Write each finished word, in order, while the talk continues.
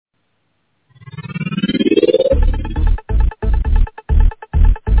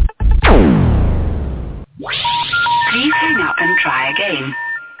rain.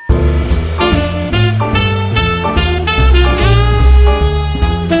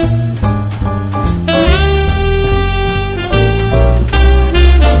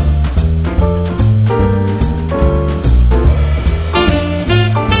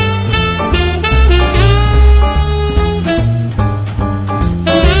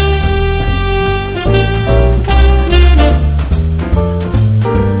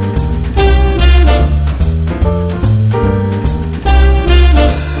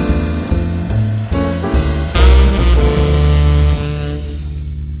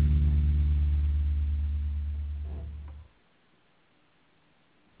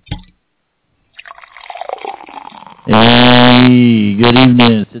 Hey, good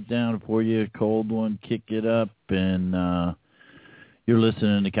evening. Sit down, pour you a cold one, kick it up, and you're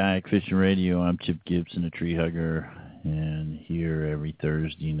listening to Kayak Fishing Radio. I'm Chip Gibson, a tree hugger, and here every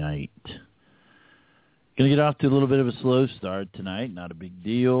Thursday night. Going to get off to a little bit of a slow start tonight. Not a big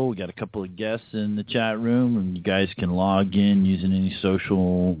deal. We got a couple of guests in the chat room, and you guys can log in using any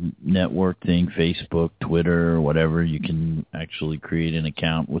social network thing, Facebook, Twitter, or whatever. You can actually create an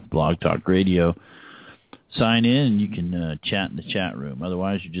account with Blog Talk Radio. Sign in, and you can chat in the chat room.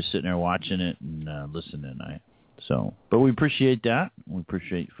 Otherwise, you're just sitting there watching it and listening. But we appreciate that. We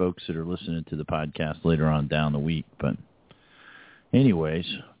appreciate folks that are listening to the podcast later on down the week. But anyways,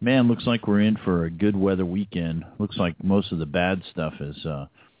 man, looks like we're in for a good weather weekend. Looks like most of the bad stuff has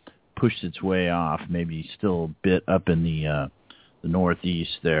pushed its way off. Maybe still a bit up in the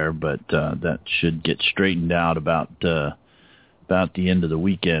northeast there, but that should get straightened out about the end of the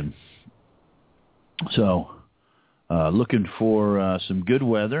weekend. So, looking for some good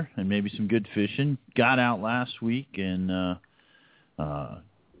weather and maybe some good fishing. Got out last week, and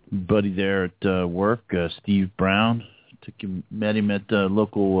buddy there at work, Steve Brown, met him at the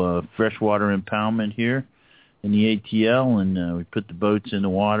local freshwater impoundment here in the ATL, and we put the boats in the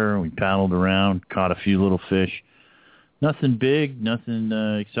water, and we paddled around, caught a few little fish. Nothing big, nothing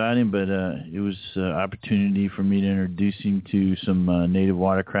exciting, but it was an opportunity for me to introduce him to some native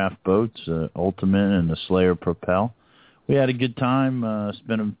watercraft boats, Ultimate and the Slayer Propel. We had a good time,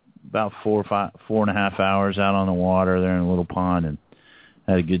 spent about 4.5 hours out on the water there in a little pond, and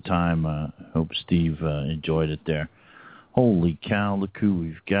had a good time. Hope Steve enjoyed it there. Holy cow, look who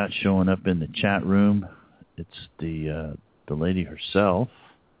we've got showing up in the chat room. It's the lady herself.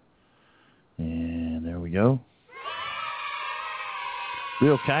 And there we go.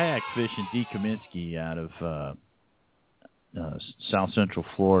 Real kayak fishing, Dee Kaminsky out of South Central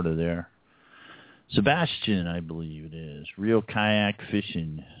Florida there. Sebastian, I believe it is. Real Kayak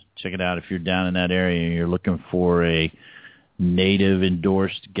Fishing. Check it out if you're down in that area and you're looking for a native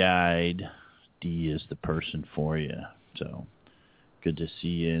endorsed guide. Dee is the person for you. So good to see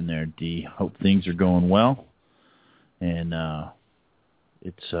you in there, Dee. Hope things are going well. And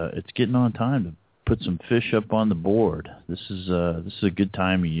it's getting on time to put some fish up on the board. This is a good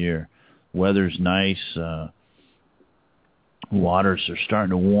time of year. Weather's nice. Waters are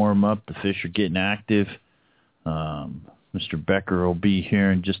starting to warm up. The fish are getting active. Mr. Becker will be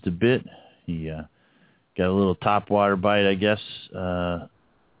here in just a bit. He got a little topwater bite, I guess,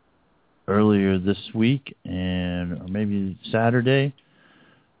 earlier this week, or maybe Saturday.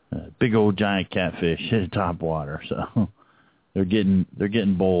 Big old giant catfish hit a topwater, so they're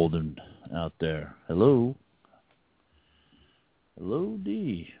getting bold and out there. Hello,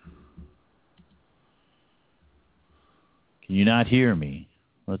 Dee. Can you not hear me?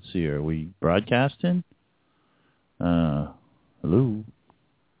 Let's see. Are we broadcasting? Hello.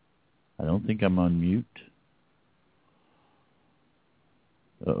 I don't think I'm on mute.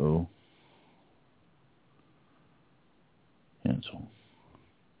 Uh-oh. Cancel.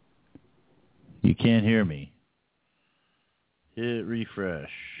 You can't hear me. Hit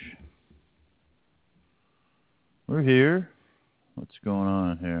refresh. We're here. What's going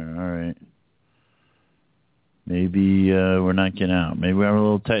on here? All right. Maybe we're not getting out. Maybe we have a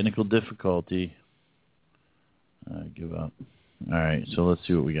little technical difficulty. I give up. All right, so let's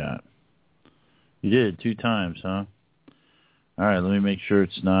see what we got. You did 2 times, huh? All right, let me make sure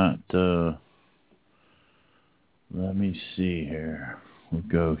it's not... let me see here. We'll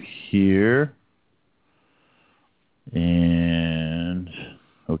go here. And...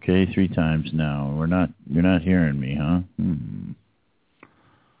 okay, 3 times now. You're not hearing me, huh?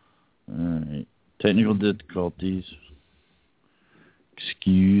 All right. Technical difficulties.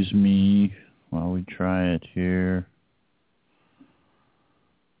 Excuse me while we try it here.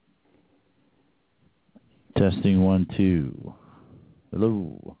 Testing 1, 2.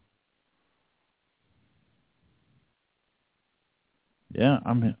 Hello. Yeah,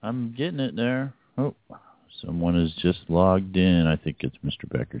 I'm getting it there. Oh, Someone has just logged in. I think it's Mr.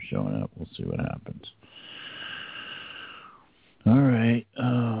 Becker showing up. We'll see what happens. All right.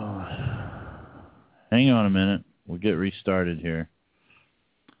 Hang on a minute. We'll get restarted here.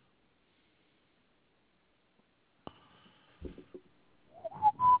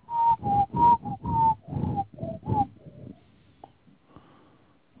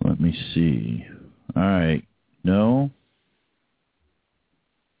 Let me see. All right. No.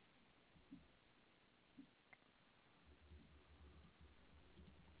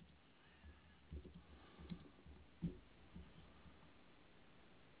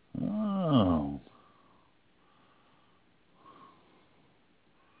 Oh.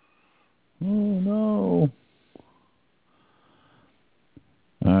 Oh, no.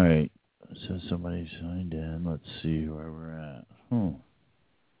 All right. So somebody signed in. Let's see where we're at. All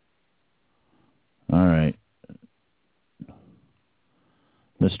right.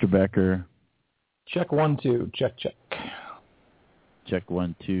 Mr. Becker. Check 1, 2. Check, check. Check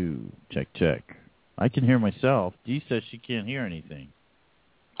 1, 2. Check, check. I can hear myself. Dee says she can't hear anything.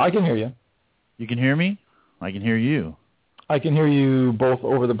 I can hear you. You can hear me? I can hear you. I can hear you both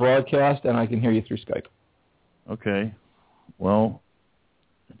over the broadcast, and I can hear you through Skype. Okay. Well,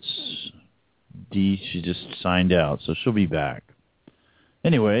 it's Dee. She just signed out, so she'll be back.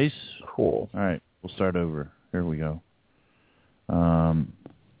 Anyways. Cool. All right. We'll start over. Here we go.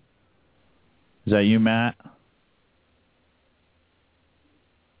 Is that you, Matt?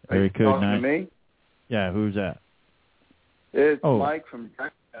 Are you talking to me? Yeah, who's that? It's Mike from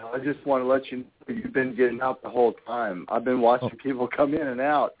Jacksonville. I just want to let you know you've been getting out the whole time. I've been watching people come in and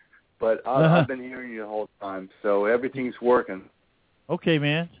out, but I've been hearing you the whole time, so everything's working. Okay,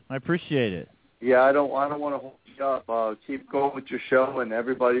 man. I appreciate it. Yeah, I don't want to hold you up. Keep going with your show, and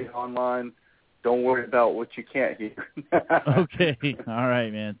everybody online, don't worry about what you can't hear. Okay. All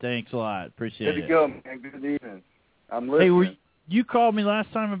right, man. Thanks a lot. Appreciate it. There you go, man. Good evening. I'm listening. Hey, you called me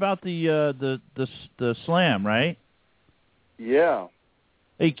last time about the slam, right? Yeah.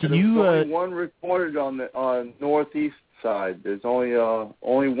 Hey, can There's you? only one recorded on the northeast side. There's only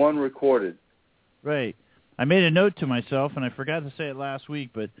one recorded. Right. I made a note to myself, and I forgot to say it last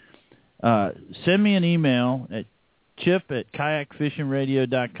week, but send me an email at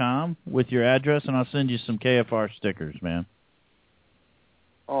chip@kayakfishingradio.com with your address, and I'll send you some KFR stickers, man.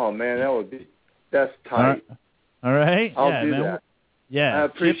 Oh, man, that's tight. All right? I'll do that. Yeah. I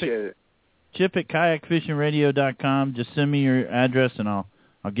appreciate it. Chip@kayakfishingradio.com. Just send me your address, and I'll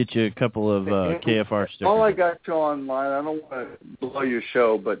get you a couple of KFR stickers. All I got you online, I don't want to blow your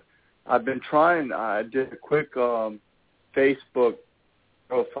show, but I've been trying. I did a quick Facebook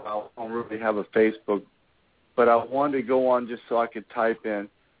profile. I don't really have a Facebook, but I wanted to go on just so I could type in,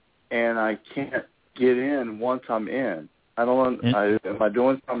 and I can't get in once I'm in. I don't. Am I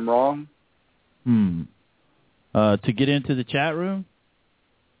doing something wrong? To get into the chat room?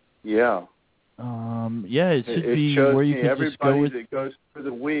 Yeah. Yeah, it should be shows where you me can everybody just go with. that goes through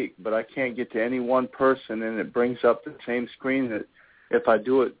the week, but I can't get to any one person, and it brings up the same screen that if I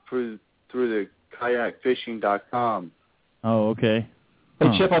do it through the KayakFishing.com. Oh, okay.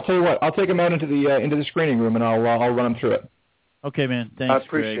 Hey, Chip, I'll tell you what. I'll take him out into the screening room, and I'll run him through it. Okay, man. Thanks, I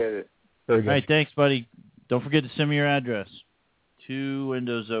appreciate Greg. it. Very good. All right, thanks, buddy. Don't forget to send me your address. 2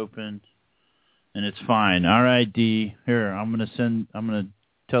 windows open, and it's fine. All right, D. Here, I'm gonna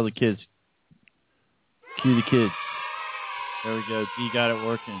tell the kids. Cue the kids. There we go. D got it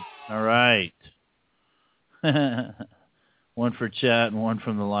working. All right. One for chat and one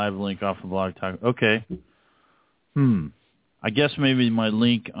from the live link off of Blog Talk. Okay. I guess maybe my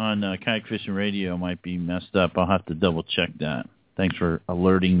link on Kayak Fishing Radio might be messed up. I'll have to double check that. Thanks for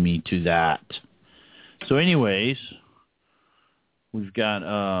alerting me to that. So anyways, we've got,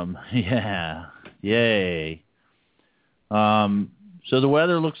 yay. So the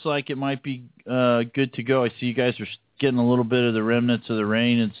weather looks like it might be good to go. I see you guys are getting a little bit of the remnants of the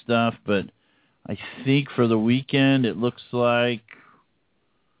rain and stuff, but I think for the weekend it looks like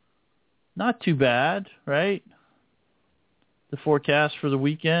not too bad, right? The forecast for the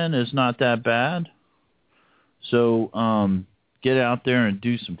weekend is not that bad. So get out there and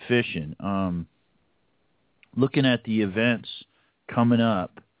do some fishing. Looking at the events coming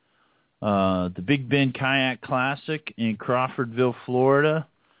up, the Big Bend Kayak Classic in Crawfordville, Florida.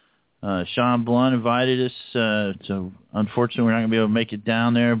 Sean Blunt invited us, so unfortunately we're not going to be able to make it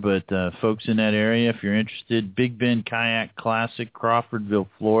down there, but folks in that area, if you're interested, Big Bend Kayak Classic, Crawfordville,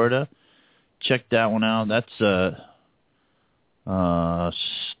 Florida. Check that one out. That's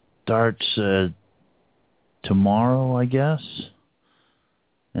starts tomorrow, I guess.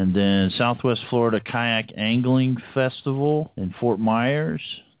 And then Southwest Florida Kayak Angling Festival in Fort Myers.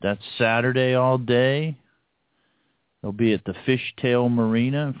 That's Saturday all day. they'll be at the Fishtail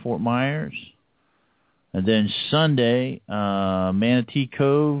Marina in Fort Myers. And then Sunday, Manatee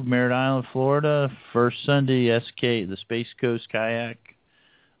Cove, Merritt Island, Florida. First Sunday, the Space Coast Kayak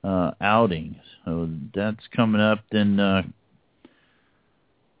outing. So that's coming up. Then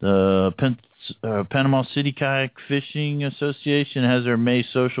the Panama City Kayak Fishing Association has their May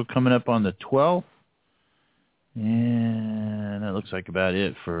social coming up on the 12th. And that looks like about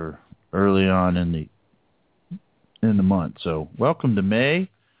it for early on in the month. So welcome to May.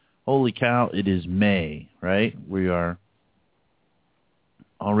 Holy cow, it is May, right? We are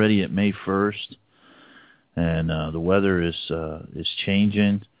already at May 1st, and the weather is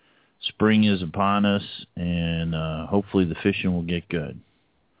changing. Spring is upon us, and hopefully the fishing will get good.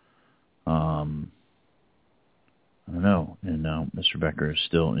 I don't know. And now Mr. Becker is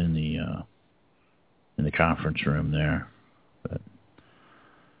still in the conference room there. But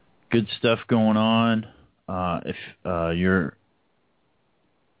good stuff going on.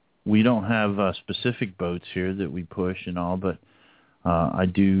 We don't have specific boats here that we push and all, but I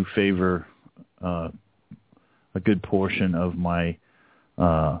do favor a good portion of my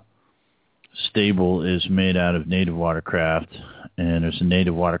stable is made out of native watercraft, and there's a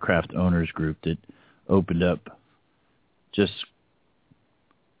native watercraft owners group that opened up just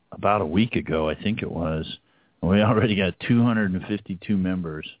about a week ago, I think it was. And we already got 252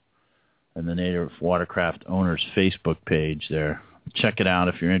 members in the Native Watercraft Owners Facebook page there. Check it out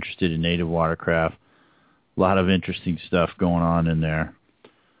if you're interested in native watercraft. A lot of interesting stuff going on in there.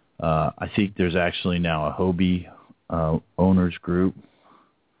 I think there's actually now a Hobie owners group.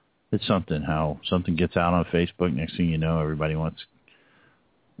 It's something how something gets out on Facebook. Next thing you know, everybody wants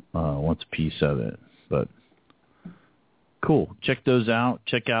a piece of it. But cool. Check those out.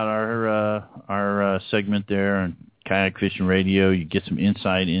 Check out our segment there on Kayak Fishing Radio. You get some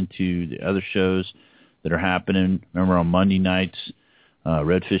insight into the other shows that are happening. Remember on Monday nights,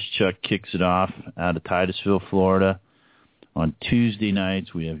 Redfish Chuck kicks it off out of Titusville, Florida. On Tuesday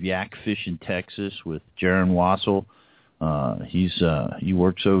nights, we have Yak Fish in Texas with Jaron Wassel. He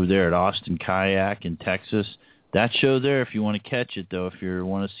works over there at Austin Kayak in Texas. That show there, if you want to catch it, though, if you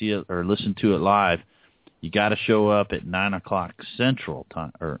want to see it or listen to it live, you got to show up at 9 o'clock Central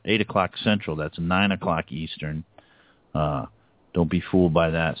time, or 8 o'clock Central. That's 9 o'clock Eastern. Don't be fooled by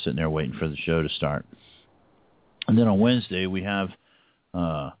that, sitting there waiting for the show to start. And then on Wednesday, we have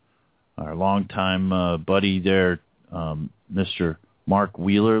our longtime buddy there, Mr. Mark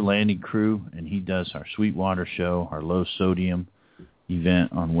Wheeler, Landing Crew, and he does our Sweetwater show, our low-sodium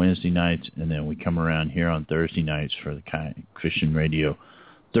event on Wednesday nights, and then we come around here on Thursday nights for the Kayak Fishing Radio.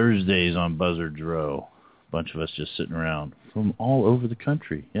 Thursdays on Buzzard's Row. A bunch of us just sitting around from all over the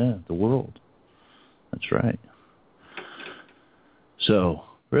country. Yeah, the world. That's right. So,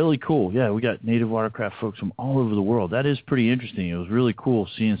 really cool. Yeah, we got native watercraft folks from all over the world. That is pretty interesting. It was really cool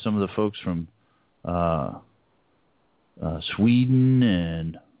seeing some of the folks from Sweden,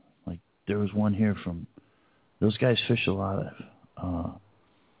 and like there was one here from, those guys fish a lot of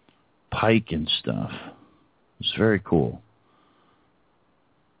pike and stuff. It's very cool.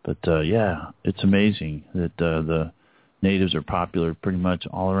 But yeah, it's amazing that the natives are popular pretty much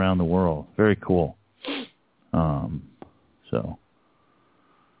all around the world. Very cool. So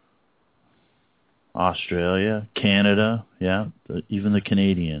Australia, Canada, yeah, even the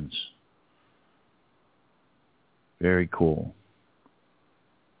Canadians. Very cool.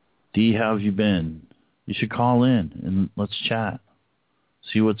 Dee, how have you been? You should call in and let's chat.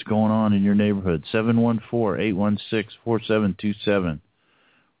 See what's going on in your neighborhood. 714-816-4727.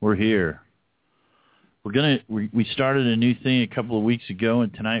 We're here. We started a new thing a couple of weeks ago,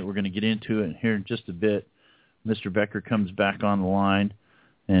 and tonight we're going to get into it here in just a bit. Mr. Becker comes back on the line,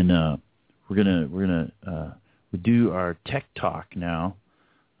 and we're gonna do our tech talk now.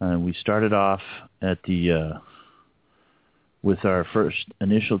 We started off at the with our first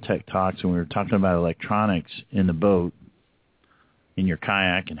initial tech talks, and we were talking about electronics in the boat, in your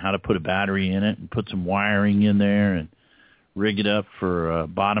kayak, and how to put a battery in it and put some wiring in there and rig it up for a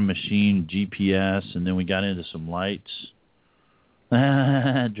bottom machine, GPS, and then we got into some lights.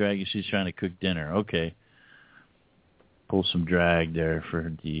 Drag, she's trying to cook dinner. Okay. Pull some drag there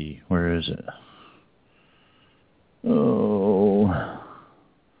for the, where is it? Oh,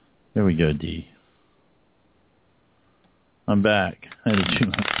 there we go, D. I'm back. How did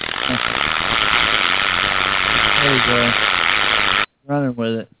you? There we go. Running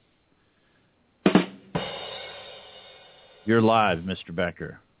with it. You're live, Mr.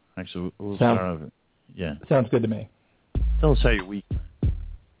 Becker. Actually, we'll start over. Yeah. Sounds good to me. Tell us how your week went.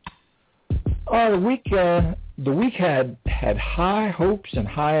 The week had high hopes and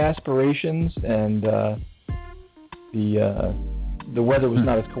high aspirations, and the weather was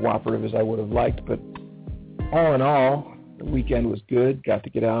not as cooperative as I would have liked, but all in all, the weekend was good. Got to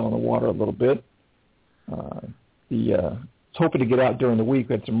get out on the water a little bit. Was hoping to get out during the week.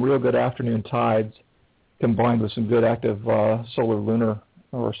 We had some real good afternoon tides combined with some good active solar-lunar,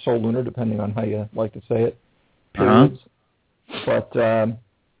 or sol-lunar, depending on how you like to say it, periods. But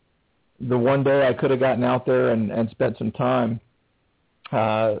the one day I could have gotten out there and spent some time,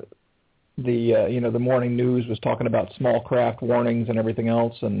 the morning news was talking about small craft warnings and everything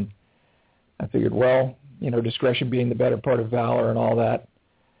else, and I figured, well, discretion being the better part of valor and all that,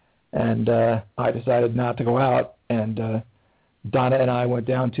 and I decided not to go out, and Donna and I went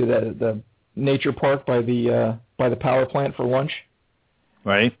down to the nature park by the power plant for lunch.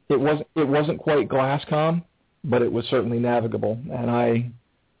 Right. It wasn't quite glass-calm, but it was certainly navigable, and I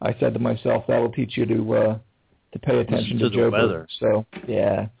said to myself, that'll teach you to pay attention to the weather. So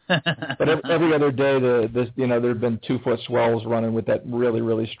yeah, but every other day, there have been 2-foot swells running with that really,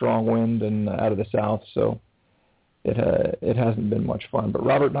 really strong wind and out of the south. So it hasn't been much fun. But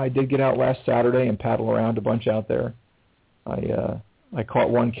Robert and I did get out last Saturday and paddle around a bunch out there. I caught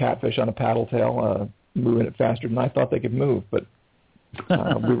one catfish on a paddle tail, moving it faster than I thought they could move. But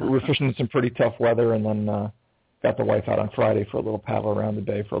we were fishing in some pretty tough weather, and then got the wife out on Friday for a little paddle around the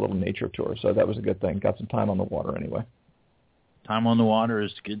bay for a little nature tour. So that was a good thing. Got some time on the water anyway. Time on the water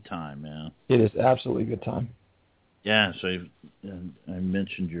is a good time, man. It is absolutely a good time. Yeah, so I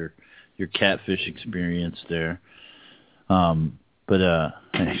mentioned your catfish experience there. But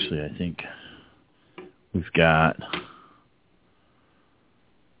actually, I think we've got...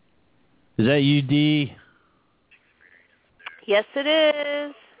 Is that you, Dee? Yes, it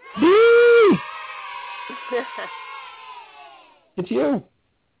is. Dee! It's you.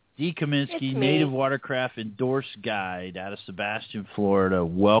 Dee Kaminsky, Native Watercraft Endorsed Guide out of Sebastian, Florida.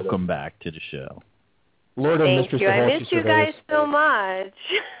 Welcome back to the show. Lord and Thank Mistress you. of I missed you guys so much.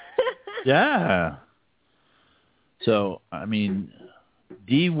 Yeah. So, I mean,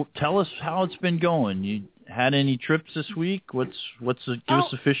 Dee, tell us how it's been going. You had any trips this week? Give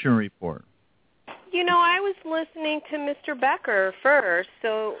us a fishing report. I was listening to Mr. Becker first,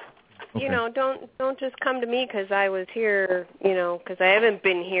 so okay. Don't just come to me because I was here, because I haven't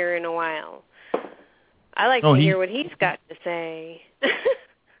been here in a while. I like to hear what he's got to say.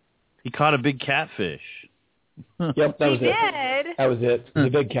 He caught a big catfish. Yep, that was it. Did? That was it. It was a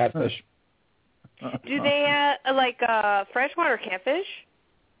big catfish. Do they like freshwater catfish?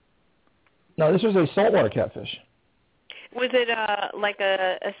 No, this was a saltwater catfish. Was it like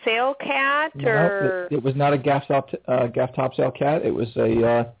a sail cat or? No, it was not a gaff topsail cat. It was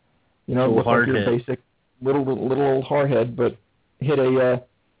a looked like your basic little hardhead, but hit a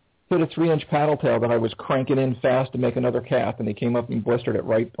 3-inch paddle tail that I was cranking in fast to make another cast, and he came up and blistered it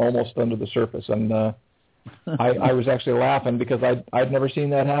right almost under the surface. And I was actually laughing because I'd never seen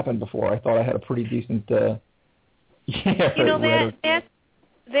that happen before. I thought I had a pretty decent. That's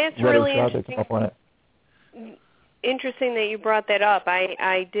really interesting. Interesting that you brought that up.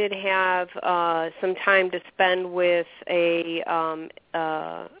 I did have some time to spend with a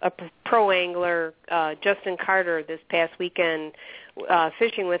pro angler, Justin Carter, this past weekend,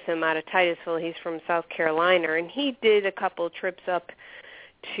 fishing with him out of Titusville. He's from South Carolina, and he did a couple of trips up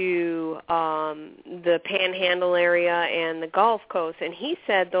to the Panhandle area and the Gulf Coast, and he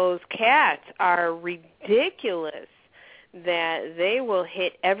said those cats are ridiculous, that they will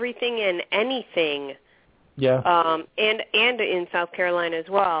hit everything and anything. Yeah. And in South Carolina as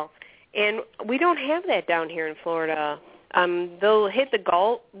well. And we don't have that down here in Florida. They'll hit the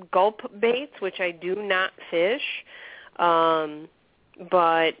gulp baits, which I do not fish.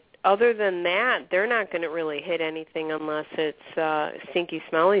 But other than that, they're not going to really hit anything unless it's stinky,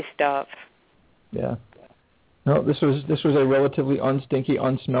 smelly stuff. Yeah. No, this was a relatively unstinky,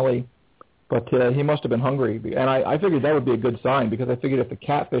 unsmelly, but he must have been hungry. And I figured that would be a good sign, because I figured if the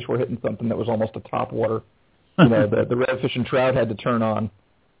catfish were hitting something that was almost a top water, the redfish and trout had to turn on,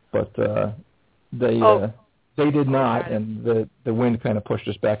 but they did not, and the wind kind of pushed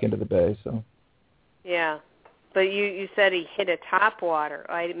us back into the bay. So. Yeah. But you said he hit a top water.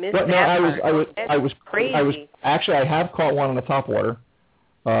 I missed that. No, I was crazy. I have caught one on a top water.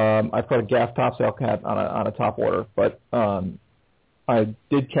 I've caught a gaff topsail cat on a top water, but I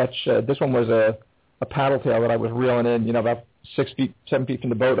did catch this one was a paddle tail that I was reeling in. About 6 feet, 7 feet from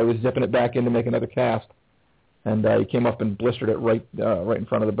the boat. I was zipping it back in to make another cast, and he came up and blistered it right in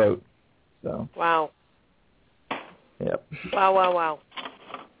front of the boat. So. Wow. Yep. Wow.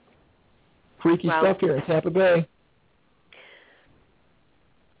 Freaky stuff here in Tampa Bay.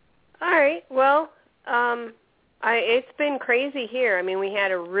 All right. Well, It's been crazy here. I mean, we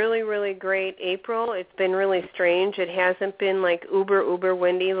had a really, really great April. It's been really strange. It hasn't been like uber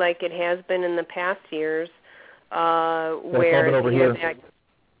windy like it has been in the past years, where over here. Like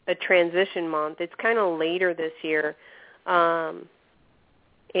a transition month. It's kind of later this year, and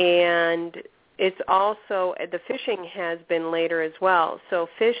it's also the fishing has been later as well. So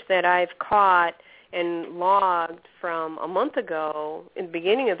fish that I've caught and logged from a month ago, in the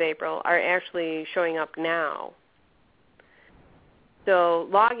beginning of April, are actually showing up now. So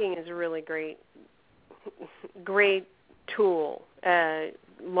logging is a really great tool.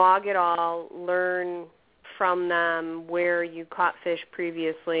 Log it all, learn from them where you caught fish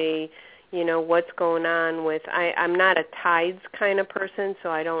previously, what's going on with, I'm not a tides kind of person,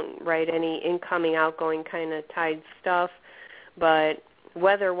 so I don't write any incoming, outgoing kind of tides stuff, but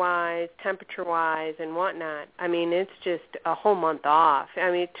weather-wise, temperature-wise, and whatnot, I mean, it's just a whole month off.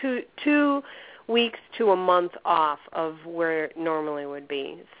 I mean, two weeks to a month off of where it normally would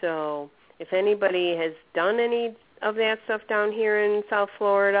be. So if anybody has done any of that stuff down here in South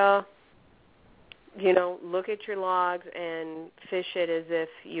Florida, look at your logs and fish it as if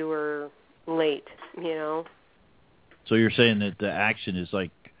you were late, So you're saying that the action is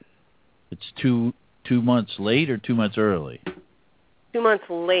like it's 2 months late or 2 months early? 2 months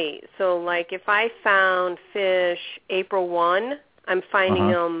late. So like if I found fish April 1, I'm finding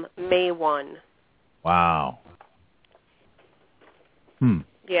them May 1. Wow.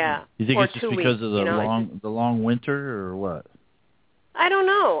 Yeah. You think or it's just 2 because weeks, of the long winter or what? I don't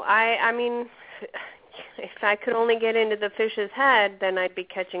know. I mean, if I could only get into the fish's head, then I'd be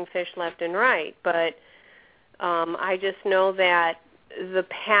catching fish left and right. But I just know that the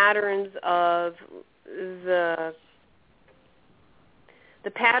patterns of the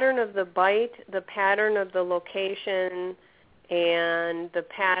pattern of the bite, the pattern of the location, and the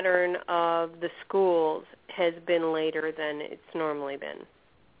pattern of the schools has been later than it's normally been.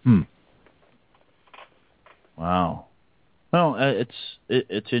 Wow. Well,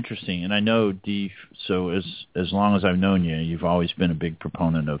 it's interesting, and I know Dee. So as long as I've known you, you've always been a big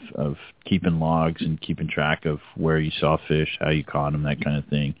proponent of keeping logs and keeping track of where you saw fish, how you caught them, that kind of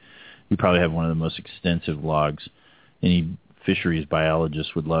thing. You probably have one of the most extensive logs. Any fisheries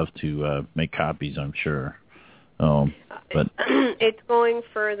biologist would love to make copies, I'm sure. But it's going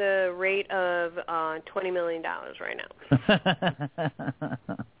for the rate of $20 million right now.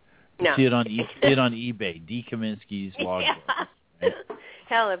 No. See it on eBay. D. Kaminsky's log. Yeah. Right?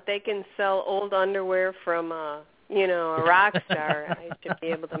 Hell, if they can sell old underwear from a rock star, I should be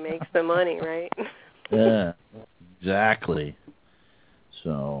able to make some money, right? Yeah, exactly.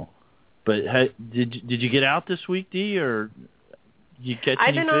 So, but did you get out this week, Dee, or you catch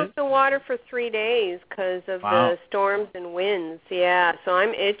I've any been fish? off the water for 3 days because of the storms and winds. Yeah, so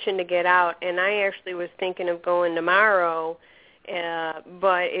I'm itching to get out, and I actually was thinking of going tomorrow.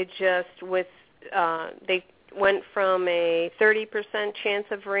 But it just they went from a 30% chance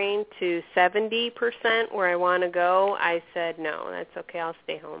of rain to 70% where I want to go. I said, no, that's okay. I'll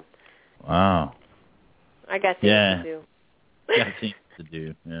stay home. Wow. I got things to do. Got things to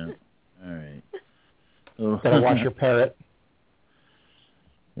do, yeah. All right. Gotta watch your parrot.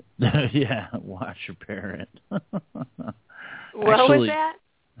 Yeah, watch your parrot. What was that?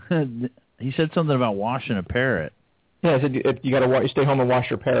 He said something about washing a parrot. Yeah, I said you got to stay home and wash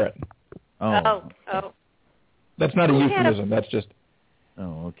your parrot. Oh. That's not a euphemism. That's just.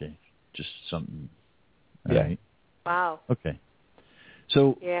 Oh, okay. Just something. Yeah. Right. Wow. Okay.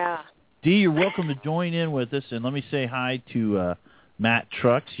 So. Yeah. Dee, you're welcome to join in with us, and let me say hi to Matt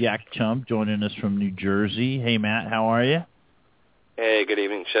Trucks, Yak Chump, joining us from New Jersey. Hey, Matt, how are you? Hey, good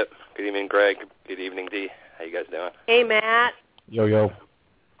evening, Chip. Good evening, Greg. Good evening, Dee. How you guys doing? Hey, Matt. Yo.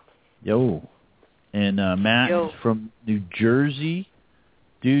 And Matt from New Jersey.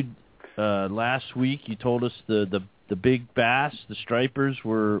 Dude, last week you told us the big bass, the stripers,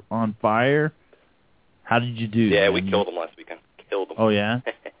 were on fire. How did you do? Yeah, we killed them last weekend. Killed them. Oh, yeah?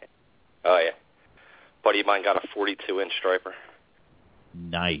 Oh, yeah. Buddy of mine got a 42-inch striper.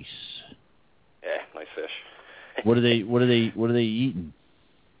 Nice. Yeah, nice fish. What are they eating?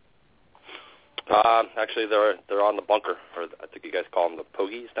 Actually, they're on the bunker, or I think you guys call them the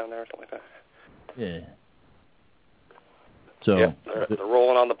pogies down there or something like that. Yeah. So yeah, they're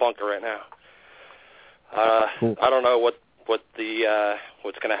rolling on the bunker right now. Cool. I don't know what's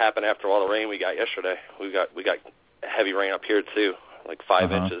going to happen after all the rain we got yesterday. We got heavy rain up here too, like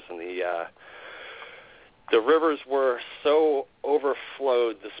 5 inches, and the rivers were so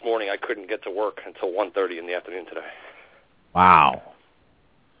overflowed this morning I couldn't get to work until 1:30 in the afternoon today. Wow.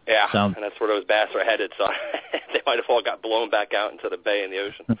 Yeah, and that's where those bass are headed, so they might have all got blown back out into the bay and the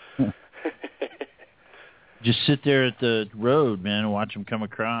ocean. Just sit there at the road, man, and watch them come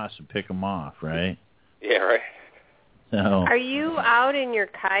across and pick them off, right? Yeah, right. So, are you out in your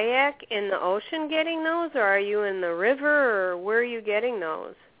kayak in the ocean getting those, or are you in the river, or where are you getting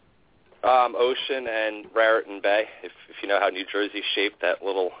those? Ocean and Raritan Bay. If you know how New Jersey's shaped, that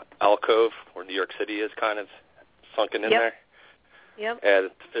little alcove where New York City is kind of sunken in there. Yep. And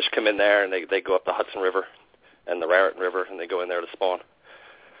the fish come in there, and they go up the Hudson River and the Raritan River, and they go in there to spawn.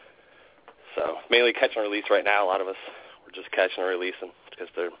 So mainly catch and release right now. A lot of us, we're just catching and releasing because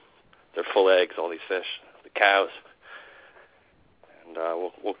they're full of eggs, all these fish, the cows. And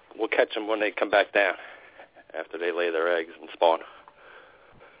we'll catch them when they come back down after they lay their eggs and spawn.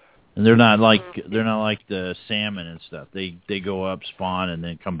 And they're not like the salmon and stuff. They go up, spawn, and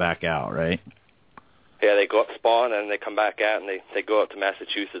then come back out, right? Yeah, they go up, spawn, and they come back out, and they go up to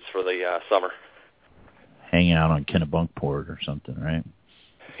Massachusetts for the summer. Hang out on Kennebunkport or something, right?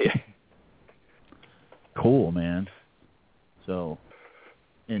 Yeah. Cool, man. So,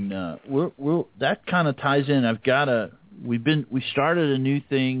 and we'll that kind of ties in. We started a new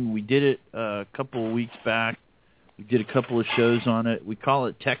thing. We did it a couple of weeks back. We did a couple of shows on it. We call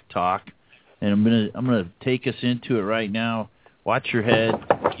it Tech Talk, and I'm gonna take us into it right now. Watch your head,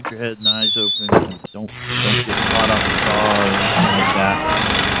 keep your head and eyes open. Don't get caught off the saw or anything like that.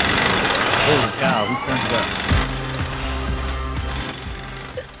 Holy cow, who turned it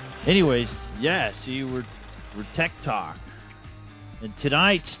up? Anyways, yeah. See, we're Tech Talk, and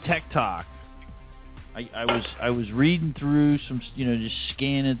tonight's Tech Talk. I was reading through some, just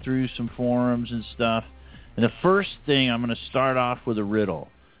scanning through some forums and stuff. And the first thing, I'm going to start off with a riddle.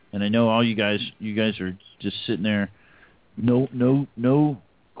 And I know all you guys are just sitting there, no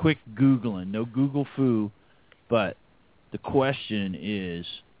quick Googling, no Google foo. But the question is,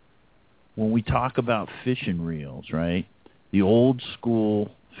 when we talk about fishing reels, right? The old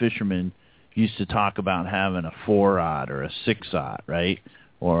school fishermen used to talk about having a 4-aught or a 6-aught, right?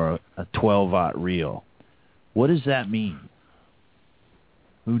 Or a 12-aught reel. What does that mean?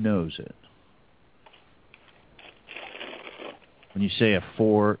 Who knows it? When you say a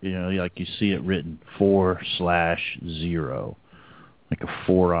 4, like you see it written, 4/0, like a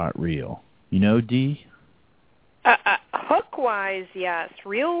 4-aught reel. You know, D? Hook-wise, yes.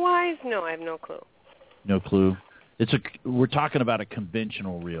 Reel-wise, no, I have no clue. No clue. We're talking about a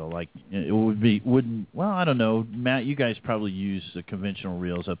conventional reel, like it wouldn't. Well, I don't know, Matt. You guys probably use the conventional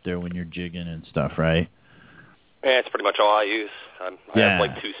reels up there when you're jigging and stuff, right? Yeah, it's pretty much all I use. I have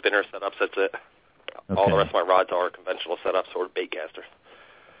like 2 spinner setups. That's it. Okay. All the rest of my rods are conventional setups or baitcasters.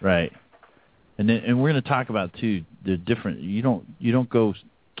 Right. And we're going to talk about too the different. You don't go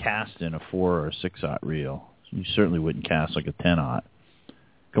casting a 4 or a 6-aught reel. You certainly wouldn't cast like a 10-aught.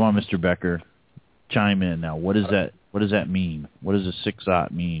 Come on, Mr. Becker, chime in now. What does that mean? What does a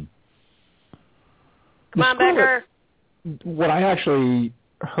 6-aught mean? Come on, Becker. What I actually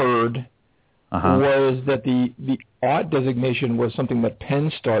heard was that the aught designation was something that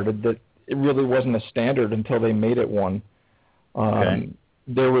Penn started, that it really wasn't a standard until they made it one. Okay.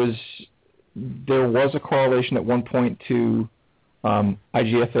 There was a correlation at one point to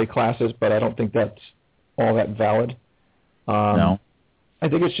IGFA classes, but I don't think that's all that valid. No. I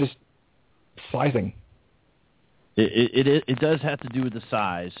think it's just sizing. It does have to do with the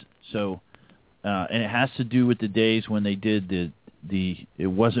size. So, and it has to do with the days when they did it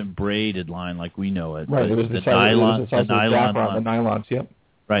wasn't braided line like we know it. Right. It was the nylon. The nylons. Yep.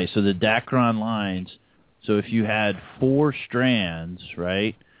 Right. So the Dacron lines. So if you had 4 strands,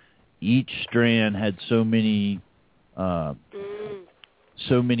 right, each strand had so many lines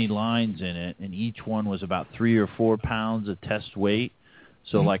in it, and each one was about 3 or 4 pounds of test weight.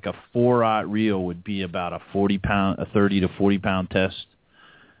 So like a 4-aught reel would be about a 30 to 40 pound test.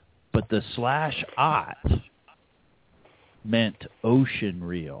 But the /aught meant ocean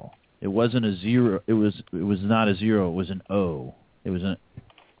reel. It wasn't a 0. It was not a 0. It was an O.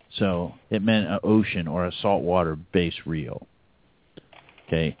 So it meant an ocean or a saltwater base reel.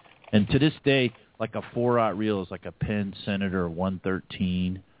 Okay. And to this day, like a 4-aught reel is like a Penn Senator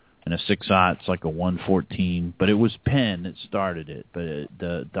 113, and a 6-aught's like a 114. But it was Penn that started it. But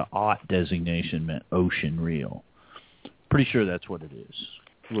the aught designation meant ocean reel. Pretty sure that's what it is.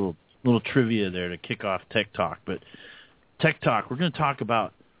 A little trivia there to kick off Tech Talk. But Tech Talk, we're going to talk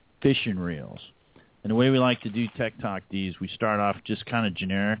about fishing reels. And the way we like to do Tech Talk, is we start off just kind of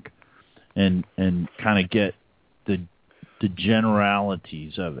generic and kind of get the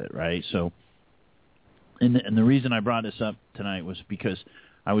generalities of it, right? So, and the reason I brought this up tonight was because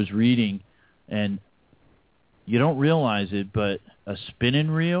I was reading, and you don't realize it, but a spinning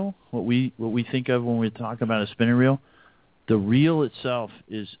reel, what we think of when we talk about a spinning reel, the reel itself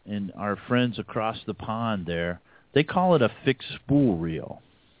is, and our friends across the pond there, they call it a fixed spool reel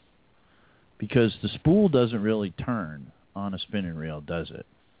because the spool doesn't really turn on a spinning reel, does it?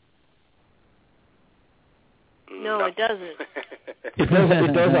 No, it doesn't.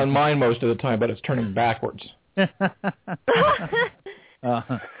 It does on mine most of the time, but it's turning backwards. I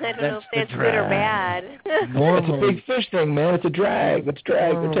don't know if that's good or bad. It's a big fish thing, man. It's a drag. It's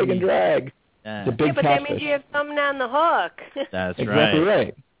drag. They're taking drag. It's a big but catfish. that means you have something on the hook. That's exactly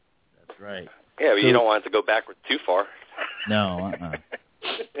right. That's right. Yeah, but you don't want it to go backward too far. No.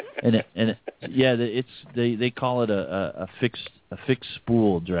 They call it a fixed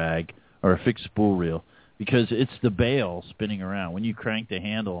spool drag or a fixed spool reel because it's the bail spinning around. When you crank the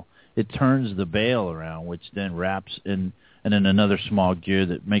handle, it turns the bail around, which then wraps in and then another small gear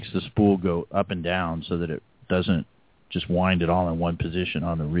that makes the spool go up and down so that it doesn't just wind it all in one position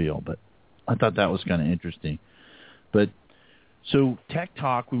on the reel. But I thought that was kind of interesting. But so Tech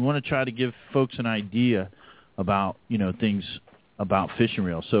Talk, we want to try to give folks an idea about, things about fishing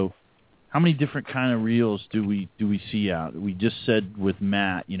reels. So how many different kind of reels do we see out? We just said with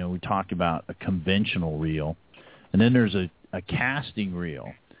Matt, we talked about a conventional reel, and then there's a casting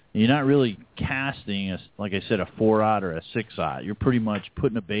reel. And you're not really casting, like I said, a 4-aught or a 6-aught. You're pretty much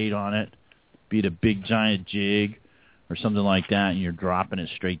putting a bait on it, be it a big giant jig or something like that, and you're dropping it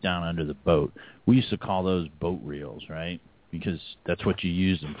straight down under the boat. We used to call those boat reels, right? Because that's what you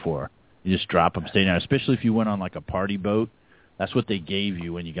use them for. You just drop them straight down, especially if you went on like a party boat. That's what they gave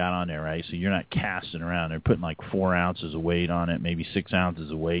you when you got on there, right? So you're not casting around. They're putting like 4 ounces of weight on it, maybe 6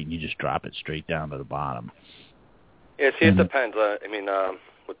 ounces of weight, and you just drop it straight down to the bottom. Yeah, see, it depends.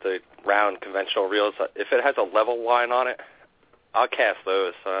 With the round conventional reels, if it has a level line on it, I'll cast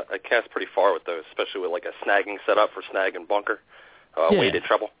those. I cast pretty far with those, especially with like a snagging setup for snag and bunker, weighted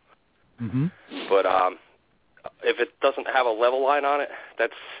treble. Mm-hmm. But if it doesn't have a level line on it,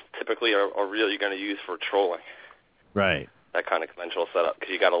 that's typically a reel you're going to use for trolling. Right. That kind of conventional setup,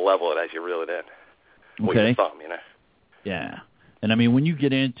 because you got to level it as you reel it in. Okay. With your thumb, Yeah. And, when you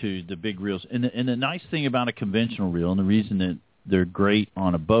get into the big reels, and the nice thing about a conventional reel, and the reason that they're great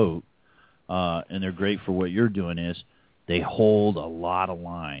on a boat, and they're great for what you're doing is they hold a lot of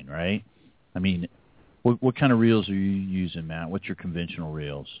line, right? What kind of reels are you using, Matt? What's your conventional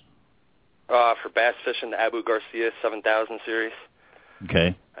reels? For bass fishing, the Abu Garcia 7000 series.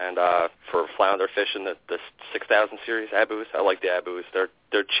 Okay. And for flounder fishing, the 6000 series Abus. I like the Abus.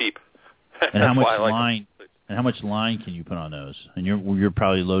 They're cheap. And how much line? And how much line can you put on those? And you're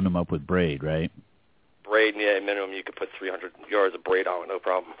probably loading them up with braid, right? Braid, yeah, minimum you could put 300 yards of braid on it, no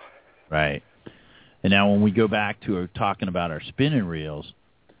problem. Right. And now when we go back to talking about our spinning reels,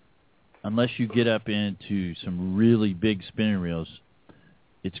 unless you get up into some really big spinning reels,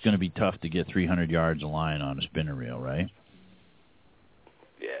 it's going to be tough to get 300 yards of line on a spinning reel, right?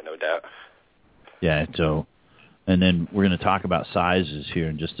 Yeah, no doubt. Yeah, so, and then we're going to talk about sizes here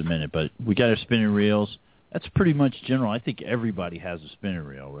in just a minute, but we got our spinning reels. That's pretty much general. I think everybody has a spinning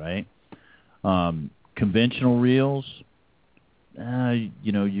reel, right? Conventional reels,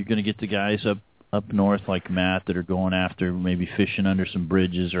 you're going to get the guys up north like Matt that are going after maybe fishing under some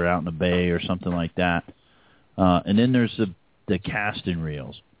bridges or out in the bay or something like that. And then there's the casting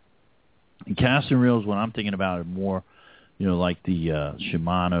reels. And casting reels, what I'm thinking about are more, like the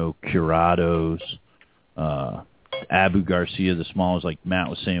Shimano Curados, Abu Garcia, the smallest, like Matt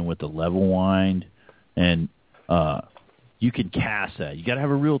was saying, with the level wind. And you can cast that. You got to have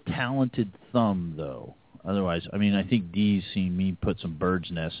a real talented thumb, though. Otherwise, I think Dee's seen me put some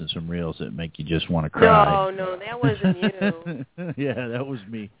bird's nests in some reels that make you just want to cry. No, that wasn't you. Yeah, that was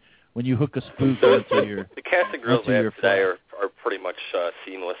me. When you hook a spook onto your... The casting reels they have today are pretty much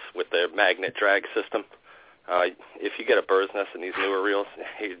seamless with their magnet drag system. If you get a bird's nest in these newer reels,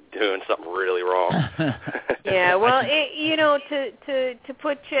 you're doing something really wrong. Yeah, well, to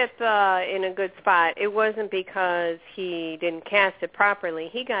put Chip in a good spot, it wasn't because he didn't cast it properly.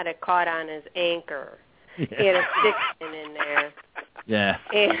 He got it caught on his anchor. Yeah. He had a stick pin in there. Yeah,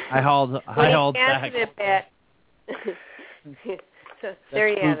 and I hauled back. It back. So there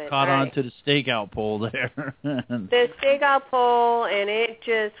you have it. Caught onto the stakeout pole there. The stakeout pole, and it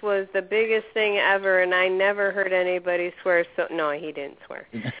just was the biggest thing ever, and I never heard anybody swear. So no, he didn't swear.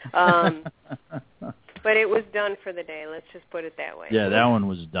 But it was done for the day. Let's just put it that way. Yeah, that one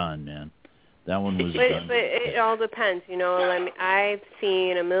was done, man. That one was done. But it all depends, I've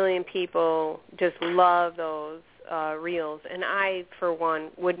seen a million people just love those reels, and I, for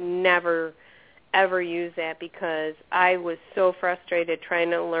one, would never ever use that because I was so frustrated trying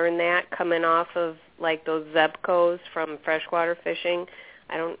to learn that coming off of like those Zebcos from freshwater fishing.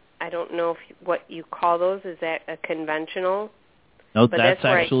 I I don't know what you call those. Is that a conventional? No, but that's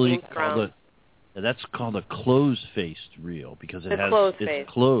actually called a closed-faced reel because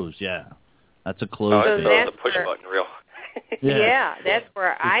it's closed. Yeah, that's a closed. Oh, face. that's the push-button reel. Yeah, that's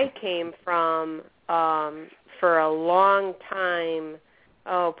where I came from for a long time.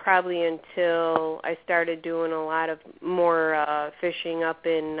 Oh, probably until I started doing a lot of more fishing up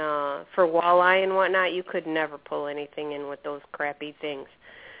in for walleye and whatnot. You could never pull anything in with those crappy things.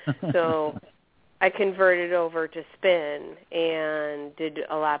 So I converted over to spin and did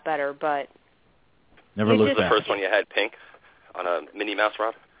a lot better. But never looked back. The first one you had pink on a Minnie Mouse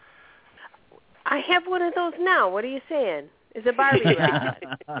rod? I have one of those now. What are you saying? It's a Barbie rod.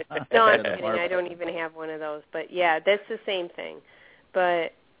 No, I'm kidding. I don't even have one of those. But, yeah, that's the same thing.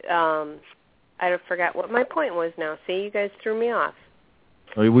 But I forgot what my point was now. See, you guys threw me off.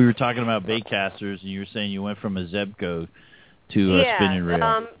 We were talking about bait casters, and you were saying you went from a Zebco to a spinning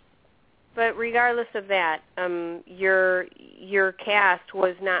reel. But regardless of that, your cast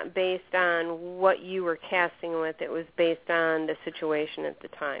was not based on what you were casting with. It was based on the situation at the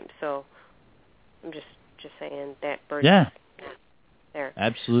time. So I'm just saying that bird. Yeah. There.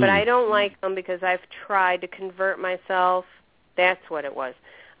 Absolutely. But I don't like them because I've tried to convert myself. That's what it was.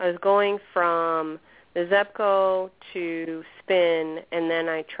 I was going from the Zebco to spin, and then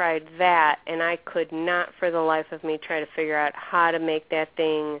I tried that, and I could not for the life of me try to figure out how to make that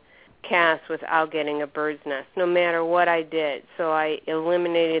thing cast without getting a bird's nest, no matter what I did. So I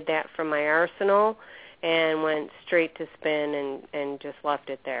eliminated that from my arsenal and went straight to spin and just left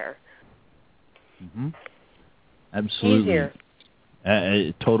it there. Mm-hmm. Absolutely.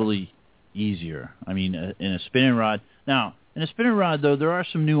 Easier. Totally easier. I mean, in a spinning rod. Now, in a spinning rod, though, there are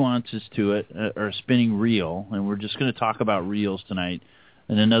some nuances to it, or a spinning reel, and we're just going to talk about reels tonight.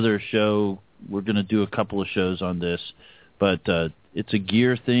 In another show, we're going to do a couple of shows on this, but it's a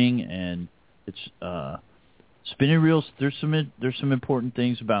gear thing, and it's spinning reels. There's some important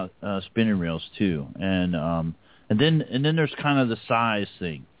things about spinning reels too, and then there's kind of the size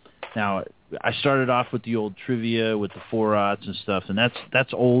thing. Now, I started off with the old trivia with the 4/0 and stuff, and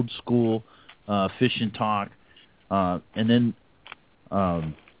that's old school fishing talk. And then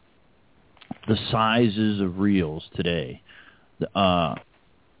the sizes of reels today.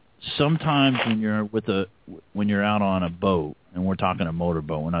 Sometimes when you're out on a boat, and we're talking a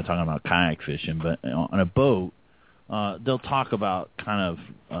motorboat, we're not talking about kayak fishing, but on a boat, they'll talk about kind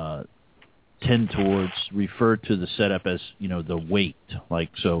of refer to the setup as the weight,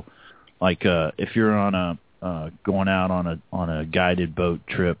 like if you're on going out on a guided boat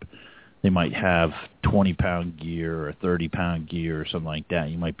trip, they might have 20-pound gear or 30-pound gear or something like that.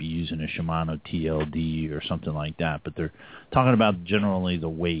 You might be using a Shimano TLD or something like that, but they're talking about generally the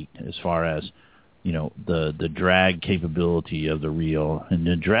weight as far as the drag capability of the reel, and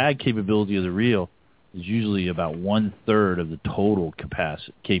the drag capability of the reel is usually about 1/3 of the total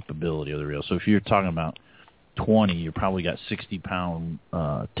capability of the reel. So if you're talking about 20, you probably got 60-pound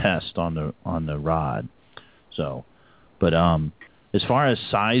test on the rod. So, but as far as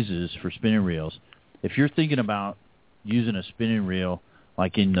sizes for spinning reels, if you're thinking about using a spinning reel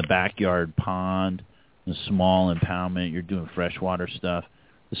like in the backyard pond, a small impoundment, you're doing freshwater stuff,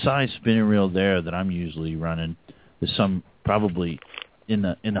 the size spinning reel there that I'm usually running is probably in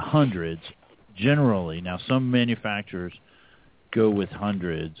the hundreds generally. Now, some manufacturers go with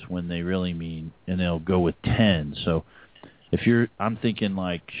hundreds when they really mean, and they'll go with 10. So I'm thinking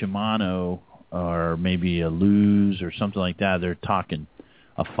like Shimano or maybe a Luz or something like that. They're talking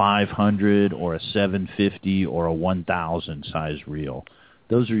a 500 or a 750 or a 1,000 size reel.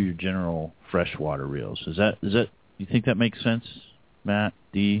 Those are your general freshwater reels. Is that you think that makes sense, Matt?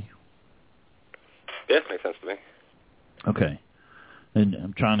 D? Yeah, it makes sense to me. Okay. And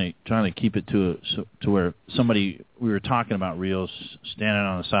I'm trying to keep it to where we were talking about reels standing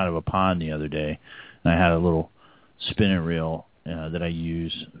on the side of a pond the other day, and I had a little spinning reel that I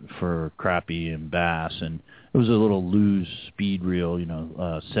use for crappie and bass, and it was a little Luz speed reel,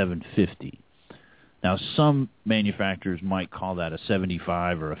 750. Now, some manufacturers might call that a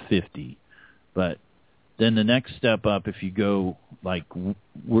 75 or a 50, but then the next step up, if you go like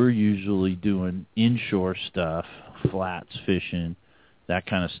we're usually doing inshore stuff, flats fishing, that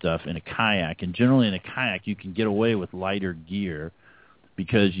kind of stuff in a kayak. And generally in a kayak, you can get away with lighter gear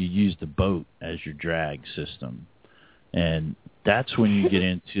because you use the boat as your drag system. And that's when you get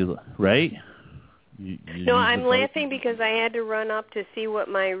into, right? No, I'm laughing because I had to run up to see what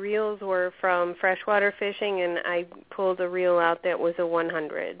my reels were from freshwater fishing, and I pulled a reel out that was a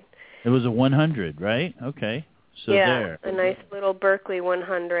 100. It was a 100, right? Okay. So yeah, there. A nice little Berkeley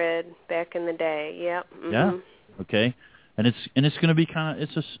 100 back in the day. Yep. Mm-hmm. Yeah. Okay. and it's going to be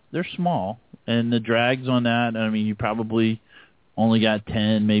they're small, and the drags on that. I mean, you probably only got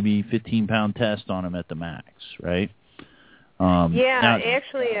 10, maybe 15-pound test on them at the max, right?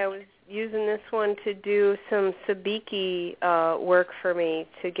 Actually, I was using this one to do some sabiki work for me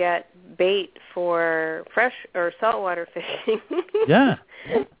to get bait for fresh or saltwater fishing. Yeah.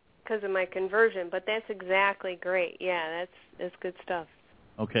 Because of my conversion, but that's exactly great. Yeah, that's good stuff.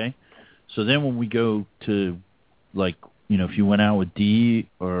 Okay. So then when we go to, like, if you went out with Dee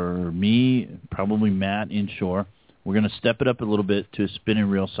or me, probably Matt inshore, we're going to step it up a little bit to a spinning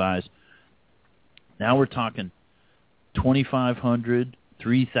reel size. Now we're talking 2,500,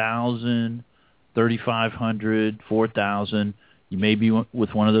 3,000, 3,500, 4,000. You may be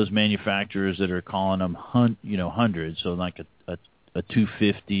with one of those manufacturers that are calling them, hundreds. So like a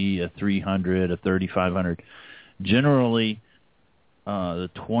 250, a 300, a 3,500. Generally, the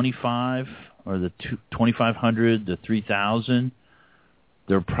 25 or the 2,500, the 3,000,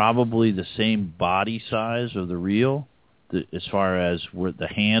 they're probably the same body size of the reel as far as where the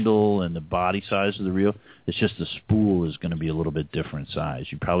handle and the body size of the reel. It's just the spool is going to be a little bit different size.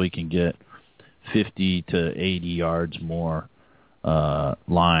 You probably can get 50 to 80 yards more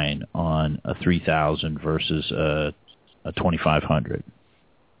line on a 3,000 versus a 2,500.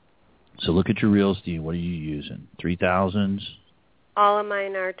 So look at your reels, Steve. What are you using? 3,000s? All of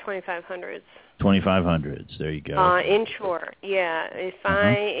mine are 2,500s. 2,500s. There you go. Inshore, yeah. If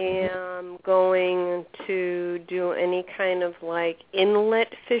I am going to do any kind of like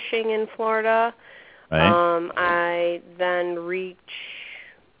inlet fishing in Florida, right. I then reach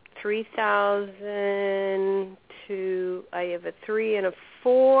 3,000 to, I have a 3 and a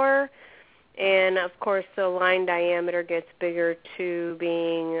 4, and of course the line diameter gets bigger to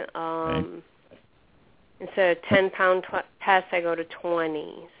being, right. Instead of 10-pound test, I go to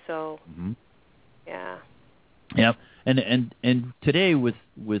 20. So, yeah. Yep. And today with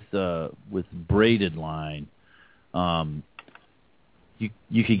braided line,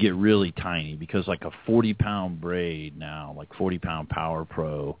 you could get really tiny because like a 40-pound braid now, like 40-pound Power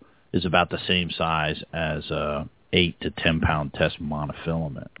Pro, is about the same size as a 8 to 10-pound test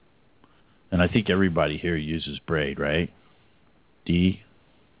monofilament. And I think everybody here uses braid, right? Dee?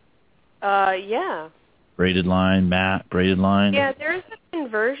 Yeah. Braided line, Matt, braided line? Yeah, there's a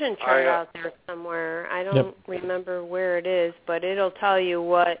conversion chart out there somewhere. I don't remember where it is, but it'll tell you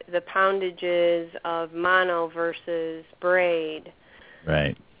what the poundage is of mono versus braid.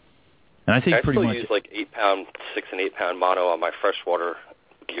 Right. And I think I pretty still much use like 6 and 8 pound mono on my freshwater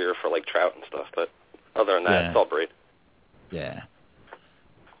gear for like trout and stuff, but other than that, it's all braid. Yeah.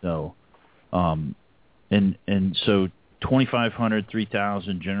 So, and so 2,500,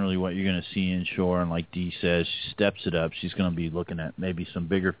 3,000, generally what you're going to see inshore, and like Dee says, she steps it up. She's going to be looking at maybe some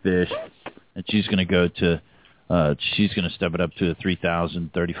bigger fish, and she's going to go to, she's going to step it up to a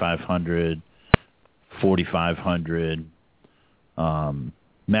 3,000, 3,500, 4,500.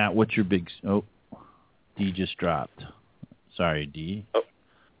 Matt, what's your big, Dee just dropped. Sorry, Dee.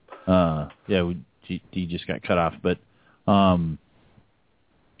 Dee just got cut off, but,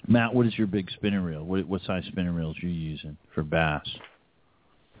 Matt, what is your big spinning reel? What size spinning reels are you using for bass?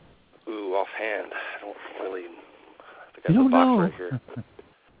 Ooh, offhand, I don't really. I think I have have a a box know. right here.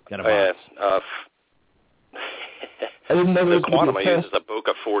 Got a box. I didn't know the quantum I use is a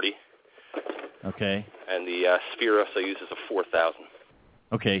Boca 40. Okay. And the Spiros I use is a 4,000.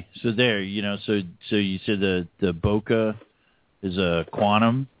 Okay, so there, so you said the Boca is a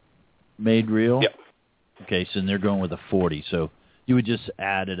quantum made reel. Yep. Okay, so they're going with a 40. So you would just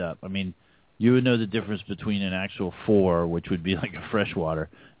add it up. I mean, you would know the difference between an actual 4, which would be like a freshwater,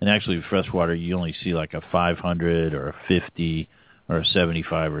 and actually freshwater you only see like a 500 or a 50 or a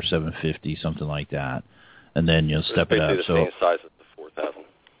 75 or 750, something like that, and then you'll step it up. The same size as the 4,000.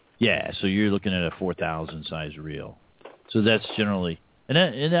 Yeah, so you're looking at a 4,000 size reel. So that's generally, and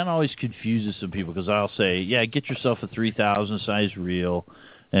that always confuses some people because I'll say, yeah, get yourself a 3,000 size reel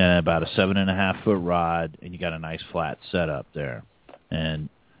and about a 7.5 foot rod, and you got a nice flat setup there. And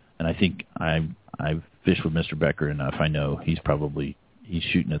I think I've fished with Mr. Becker enough. I know he's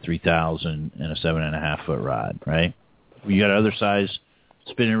shooting a 3,000 and a 7.5 foot rod, right? You got other size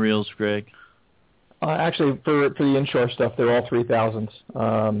spinning reels, Greg? Actually, for the inshore stuff, they're all 3,000s.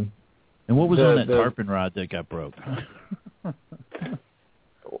 And what was on that tarpon rod that got broke?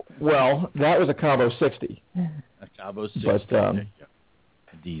 Well, that was a Cabo 60. A Cabo 60. But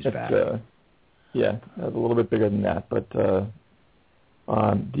D's back. Yeah, it was a little bit bigger than that, but the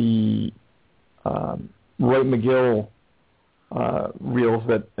Roy McGill reels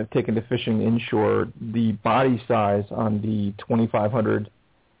that I've taken to fishing inshore, the body size on the 2,500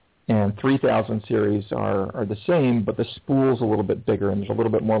 and 3000 series are the same, but the spool's a little bit bigger, and there's a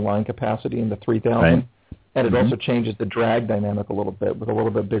little bit more line capacity in the 3000. Right. And it also changes the drag dynamic a little bit. With a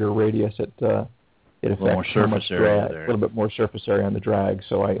little bit bigger radius, it affects how much drag, a little bit more surface area on the drag.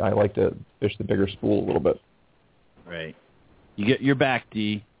 So I like to fish the bigger spool a little bit. Right. You get your back,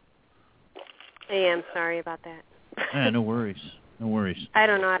 D. Hey, I'm sorry about that. Yeah, no worries. No worries. I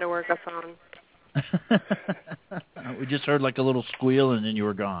don't know how to work a phone. We just heard like a little squeal, and then you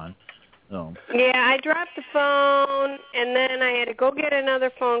were gone. So. Yeah, I dropped the phone, and then I had to go get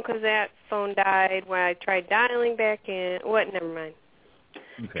another phone because that phone died when I tried dialing back in. What? Never mind.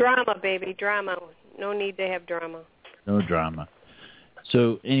 Okay. Drama, baby, drama. No need to have drama. No drama.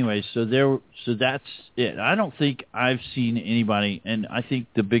 So anyway, so that's it. I don't think I've seen anybody, and I think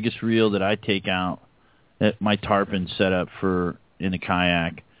the biggest reel that I take out at my tarpon setup for in a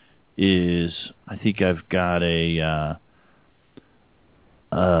kayak is I think I've got a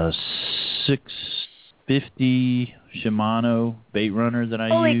 650 Shimano bait runner that I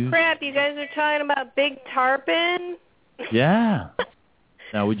use. Holy crap! You guys are talking about big tarpon? Yeah.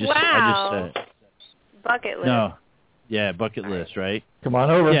 No, we just wow. I just said bucket list. No. Yeah, bucket list, right? Come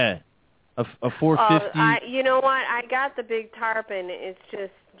on over. Yeah. A 450. You know what? I got the big tarpon. It's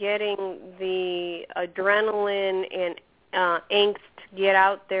just getting the adrenaline and angst to get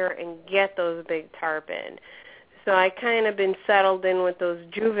out there and get those big tarpon. So I kind of been settled in with those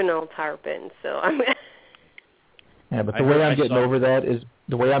juvenile tarpons. So I'm. Yeah, but the way I'm getting over that is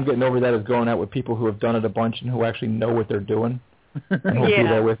going out with people who have done it a bunch and who actually know what they're doing. And who'll be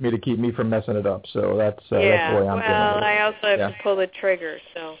there with me to keep me from messing it up. So that's the way I'm doing it. Well, I also have to pull the trigger,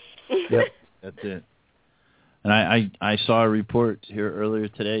 so. Yep. That's it. And I saw a report here earlier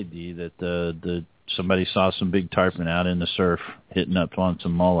today, Dee, that somebody saw some big tarpon out in the surf hitting up on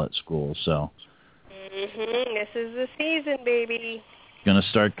some mullet schools. So. This is the season, baby. Gonna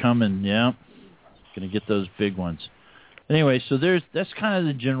start coming, yeah. Gonna get those big ones. Anyway, so that's kind of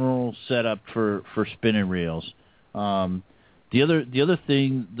the general setup for spinning reels. The other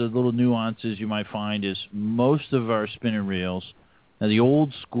thing, the little nuances you might find is most of our spinning reels, now the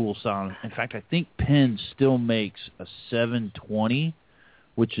old school style, in fact, I think Penn still makes a 720,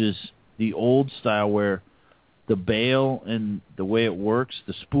 which is the old style where the bail and the way it works,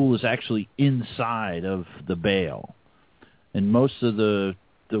 the spool is actually inside of the bail. And most of the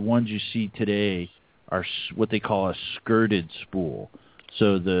ones you see today are what they call a skirted spool.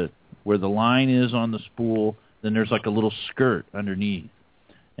 So where the line is on the spool, then there's like a little skirt underneath.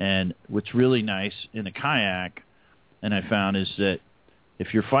 And what's really nice in a kayak, and I found, is that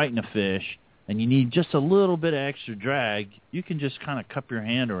if you're fighting a fish and you need just a little bit of extra drag, you can just kind of cup your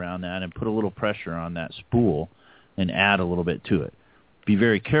hand around that and put a little pressure on that spool and add a little bit to it. Be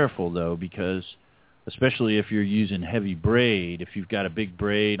very careful, though, because especially if you're using heavy braid, if you've got a big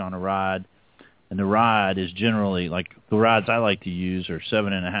braid on a rod, and the rod is generally, like the rods I like to use are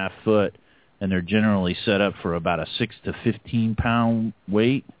 7.5 foot, and they're generally set up for about a 6 to 15 pound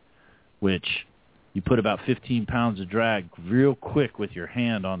weight, which you put about 15 pounds of drag real quick with your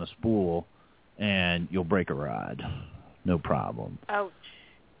hand on the spool, and you'll break a rod. No problem. Ouch.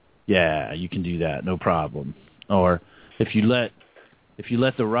 Yeah, you can do that. No problem. Or if you let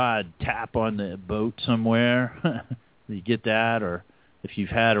the rod tap on the boat somewhere, you get that. Or if you've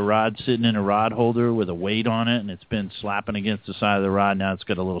had a rod sitting in a rod holder with a weight on it and it's been slapping against the side of the rod, now it's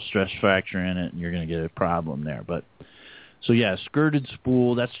got a little stress fracture in it, and you're going to get a problem there. But so yeah, skirted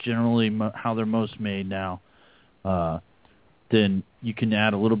spool, that's generally how they're most made now. Then you can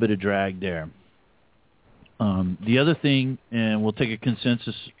add a little bit of drag there. The other thing, and we'll take a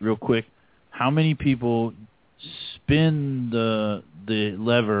consensus real quick, how many people spin the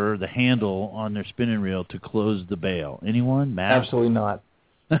lever, the handle on their spinning reel to close the bail? Anyone? Matt? Absolutely not.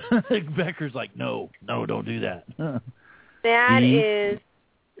 Becker's like, no, don't do that. That is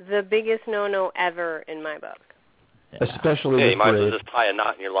the biggest no-no ever in my book. Yeah. Especially with you might as braid. well just tie a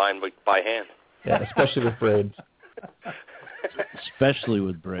knot in your line by hand. Yeah, especially with braid. Especially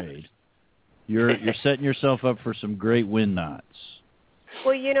with braid. You're setting yourself up for some great wind knots.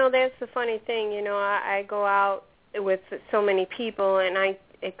 Well, that's the funny thing. I go out with so many people, and I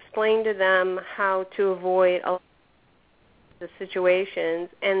explain to them how to avoid the situations,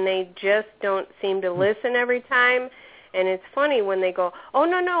 and they just don't seem to listen every time. And it's funny when they go, "Oh,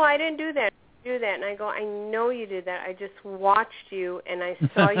 no, I didn't do that. And I go, "I know you did that. I just watched you, and I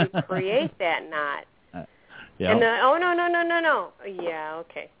saw you create that knot." Yeah. And oh, no. Yeah,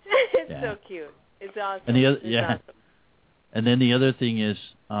 okay. It's so cute. It's awesome. And awesome. And then the other thing is,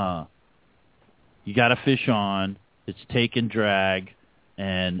 you got a fish on, it's taking drag,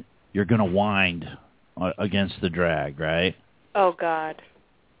 and you're going to wind against the drag, right? Oh, God.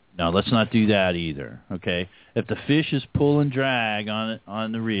 No, let's not do that either. Okay, if the fish is pull and drag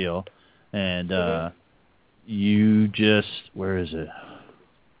on the reel, and you just where is it?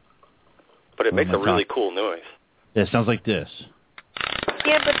 But it makes a really cool noise. Yeah, it sounds like this.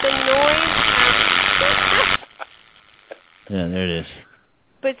 Yeah, but the noise. Yeah, there it is.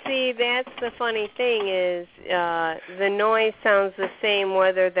 But see, that's the funny thing is the noise sounds the same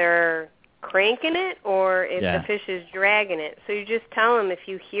whether they're cranking it or if the fish is dragging it. So you just tell them if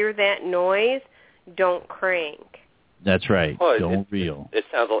you hear that noise, don't crank. That's right. Well, don't reel. It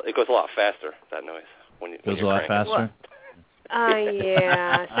goes a lot faster, that noise. When goes a lot faster?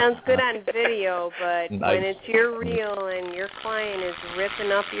 Yeah. Sounds good on video, but when it's your reel and your client is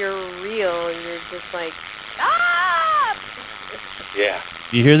ripping up your reel, you're just like, stop! Yeah.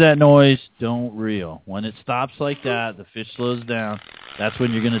 If you hear that noise, don't reel. When it stops like that, the fish slows down. That's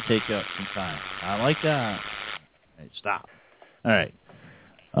when you're going to take up some time. I like that. All right, stop. All right.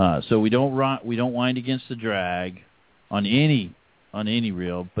 So we don't wind against the drag on any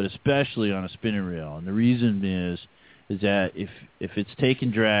reel, but especially on a spinning reel. And the reason is that if it's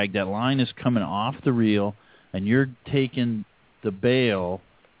taking drag, that line is coming off the reel, and you're taking the bail,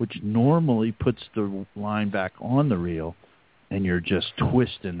 which normally puts the line back on the reel, and you're just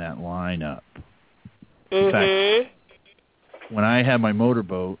twisting that line up. In fact, when I had my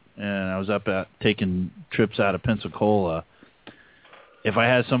motorboat and I was up taking trips out of Pensacola, if I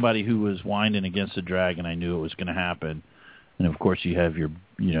had somebody who was winding against the drag and I knew it was going to happen, and of course you have your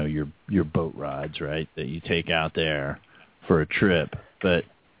boat rods, right, that you take out there for a trip, but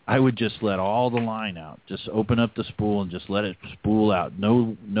I would just let all the line out. Just open up the spool and just let it spool out.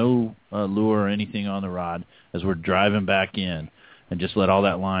 No lure or anything on the rod as we're driving back in, and just let all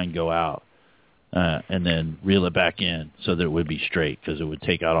that line go out, and then reel it back in so that it would be straight because it would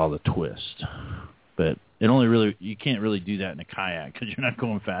take out all the twist. But you can't really do that in a kayak because you're not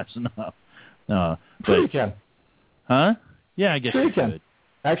going fast enough. But sure you can. Huh? Yeah, I guess sure you could.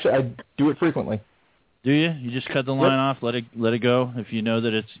 Actually, I do it frequently. Do you? You just cut the line off, let it go if you know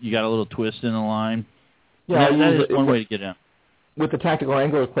that you got a little twist in the line? Yeah, that is one way to get out. With the tactical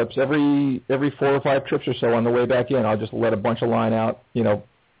angler clips, every 4 or 5 trips or so on the way back in, I'll just let a bunch of line out,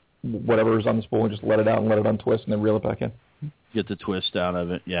 whatever is on the spool, and just let it out and let it untwist and then reel it back in. Get the twist out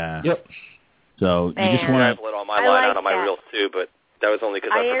of it, yeah. Yep. So you just want to let all my line out on my reels too, but that was only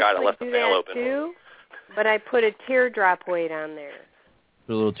because I forgot I left the bail open. Too, but I put a teardrop weight on there.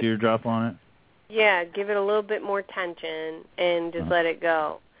 Put a little teardrop on it? Yeah, give it a little bit more tension and just let it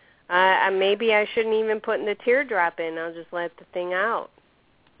go. Maybe I shouldn't even put the teardrop in. I'll just let the thing out.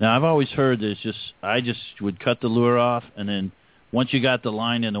 Now, I've always heard that I just would cut the lure off, and then once you got the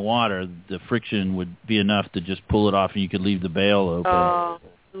line in the water, the friction would be enough to just pull it off, and you could leave the bail open. Oh,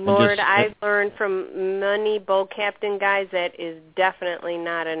 Lord, I've learned from many boat captain guys that is definitely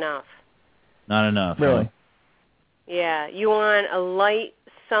not enough. Not enough. Really? Huh? Yeah, you want a light,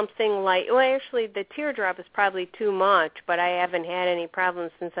 something light. Well, actually, the teardrop is probably too much, but I haven't had any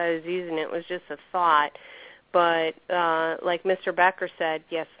problems since I was using it. It was just a thought. But like Mr. Becker said,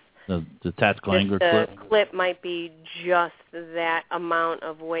 yes. The tactical angler clip? The clip might be just that amount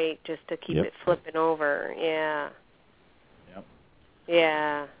of weight just to keep it flipping over. Yeah. Yep.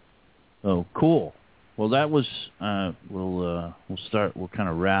 Yeah. Oh, cool. Well, that was we'll kind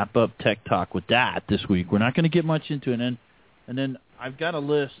of wrap up Tech Talk with that this week. We're not going to get much into it, and then I've got a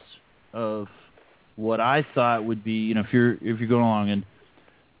list of what I thought would be, if you're going along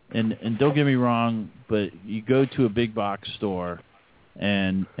and don't get me wrong, but you go to a big box store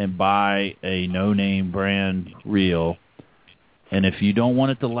and buy a no-name brand reel, and if you don't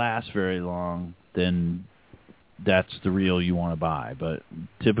want it to last very long, then that's the reel you want to buy. But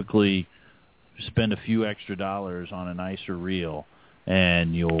typically, spend a few extra dollars on a nicer reel,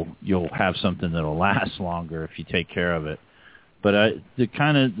 and you'll have something that'll last longer if you take care of it. But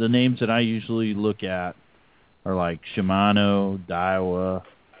the names that I usually look at are like Shimano, Daiwa,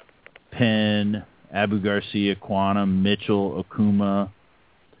 Penn, Abu Garcia, Quantum, Mitchell, Okuma.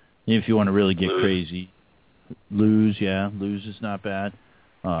 If you want to really get crazy, Luz is not bad.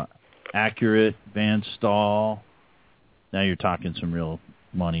 Accurate, Van Staal. Now you're talking some real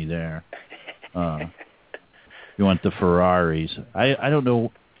money there. You want the Ferraris. I don't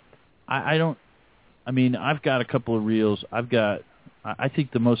know. I've got a couple of reels. I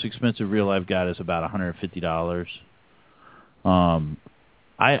think the most expensive reel I've got is about $150.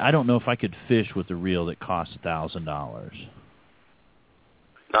 I don't know if I could fish with a reel that costs $1,000.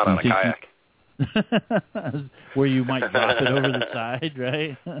 Not on a kayak. Where you might drop it over the side,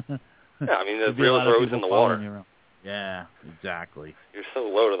 right? Yeah, the reel throws in the water. Yeah, exactly. You're so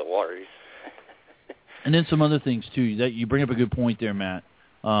low to the water. And then some other things, too. That you bring up a good point there, Matt.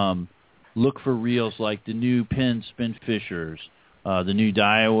 look for reels like the new Penn Spin Fishers, the new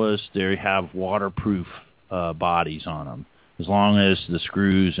Daiwas. They have waterproof bodies on them. As long as the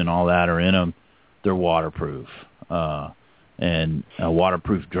screws and all that are in them, they're waterproof. And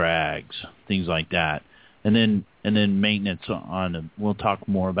waterproof drags, things like that. And then maintenance on them. We'll talk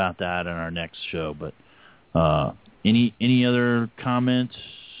more about that in our next show. But any other comments?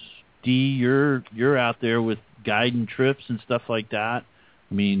 Dee, you're out there with guiding trips and stuff like that.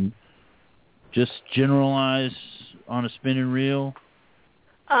 I mean, just generalize on a spinning reel.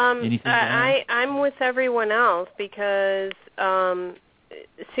 I'm with everyone else because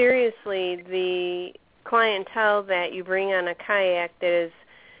seriously, the clientele that you bring on a kayak that is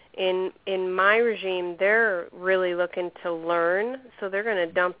in my regime, they're really looking to learn, so they're going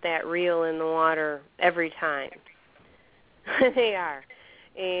to dump that reel in the water every time. They are.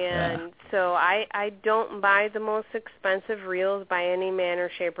 And so I don't buy the most expensive reels by any manner,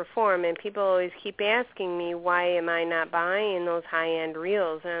 shape, or form. And people always keep asking me, why am I not buying those high-end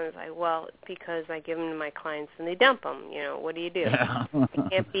reels? And I was like, well, because I give them to my clients and they dump them. You know, what do you do? You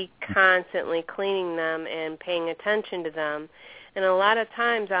can't be constantly cleaning them and paying attention to them. And a lot of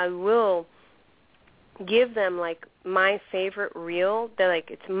times I will give them, like, my favorite reel. They're like,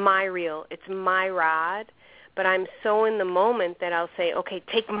 it's my reel, it's my rod. But I'm so in the moment that I'll say, okay,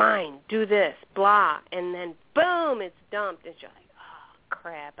 take mine, do this, blah, and then boom, it's dumped. And you're like, oh,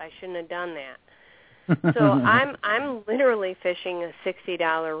 crap, I shouldn't have done that. So I'm literally fishing a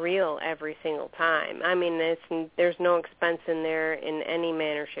 $60 reel every single time. I mean, there's no expense in there in any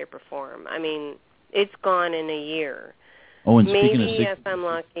manner, shape, or form. I mean, it's gone in a year. Oh, and maybe if I'm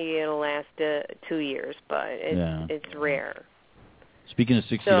lucky, it'll last 2 years, but it's rare. Speaking of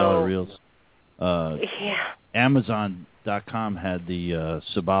 $60 reels, Amazon.com had the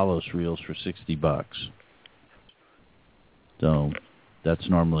Sabalos reels for $60. So that's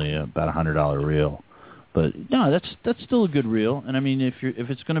normally about $100 reel. But no, that's still a good reel. And I mean, if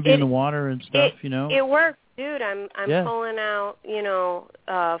it's going to be in the water and stuff, you know, it works, dude. I'm pulling out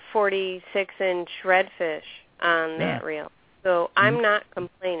 46-inch redfish on that reel. So I'm not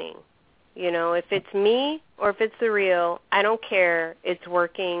complaining. You know, if it's me or if it's the reel, I don't care. It's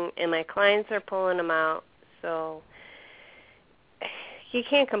working, and my clients are pulling them out. So you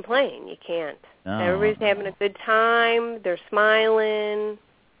can't complain. You can't. No. Everybody's having a good time. They're smiling.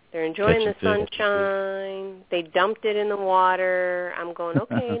 They're enjoying the sunshine. They dumped it in the water. I'm going,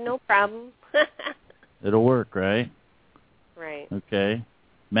 okay, no problem. It'll work, right? Right. Okay.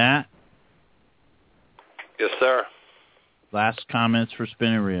 Matt? Yes, sir. Last comments for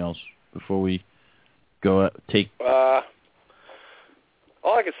spinning reels before we go take... all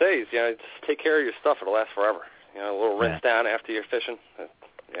I can say is, just take care of your stuff. It'll last forever. A little rinse down after you're fishing. A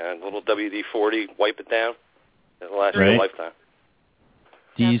little WD-40, wipe it down. It'll last you a lifetime.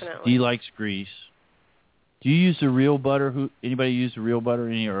 Dee likes grease. Do you use the real butter? Anybody use the real butter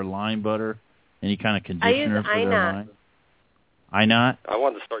or line butter? Any kind of conditioner for their line? I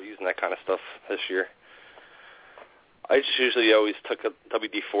wanted to start using that kind of stuff this year. I just usually always took a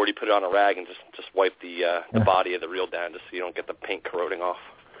WD-40, put it on a rag, and just wipe the body of the reel down just so you don't get the paint corroding off.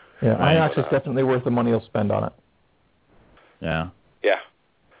 Yeah, Inox is definitely worth the money you'll spend on it. Yeah. Yeah.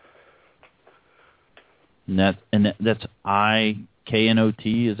 And that's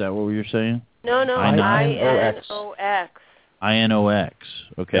IKNOT, is that what you're saying? No, INOX. INOX,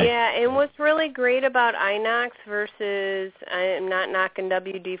 okay. Yeah, and what's really great about Inox versus, I'm not knocking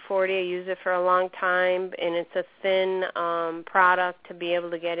WD-40, I use it for a long time, and it's a thin product to be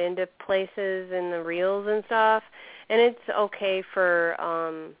able to get into places in the reels and stuff, and it's okay for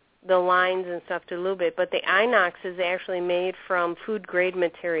the lines and stuff to a little bit, but the Inox is actually made from food-grade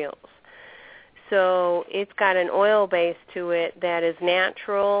materials. So it's got an oil base to it that is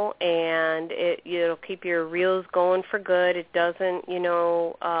natural, and it'll keep your reels going for good. It doesn't, the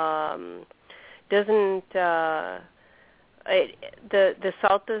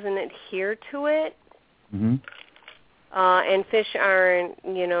salt doesn't adhere to it. Mm-hmm. And fish aren't,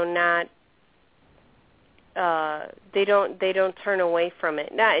 not. They don't turn away from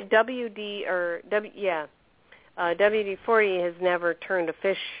it. Now, WD-40 has never turned a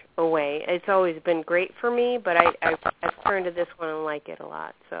fish away. It's always been great for me, but I've turned to this one and like it a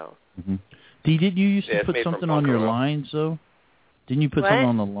lot. So. Mm-hmm. Dee, did you used to put something on your lines though? Didn't you put something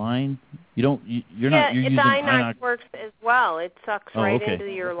on the line? You're not. You're using the Inox works as well. It sucks into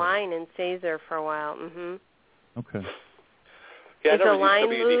okay. your line and stays there for a while. Mm-hmm. Okay. Yeah, it's a line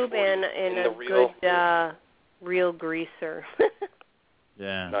lube and a good reel greaser.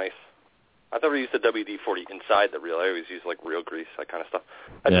 Yeah. Nice. I never used the WD-40 inside the reel. I always use like reel grease, that kind of stuff.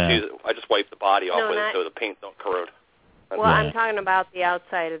 I just wipe the body off with it so the paint don't corrode. Well, I'm talking about the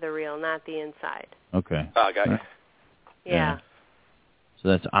outside of the reel, not the inside. Okay. Oh, I got you. Yeah. So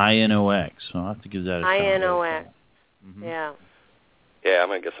that's INOX. So I'll have to give that a try. INOX. Mm-hmm. Yeah. Yeah, I'm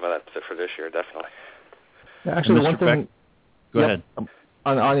going to get some of that for this year, definitely. Actually, the one thing... Go ahead.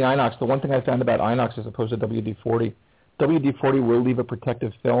 On the Inox, the one thing I found about Inox as opposed to WD-40, WD-40 will leave a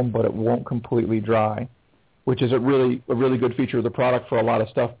protective film, but it won't completely dry, which is a really good feature of the product for a lot of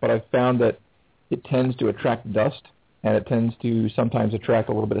stuff. But I found that it tends to attract dust, and it tends to sometimes attract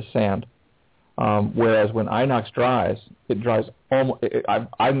a little bit of sand. Whereas when Inox dries, it dries almost.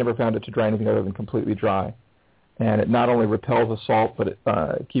 I've never found it to dry anything other than completely dry, and it not only repels the salt, but it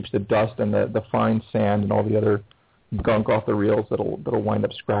keeps the dust and the fine sand and all the other gunk off the reels that'll wind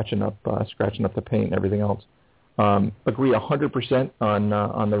up scratching up the paint and everything else. Agree 100%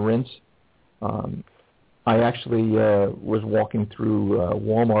 on the rinse. I actually was walking through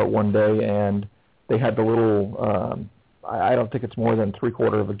Walmart one day, and they had the little I don't think it's more than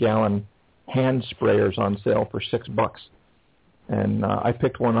 3/4 of a gallon hand sprayers on sale for $6. And I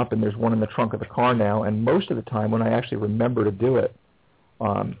picked one up, and there's one in the trunk of the car now. And most of the time, when I actually remember to do it,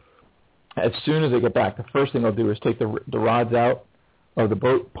 as soon as I get back, the first thing I'll do is take the rods out of the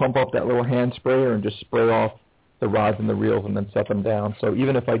boat, pump up that little hand sprayer, and just spray off the rods and the reels, and then set them down. So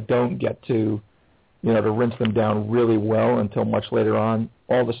even if I don't get to rinse them down really well until much later on,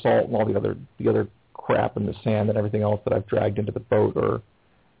 all the salt and all the other crap and the sand and everything else that I've dragged into the boat, or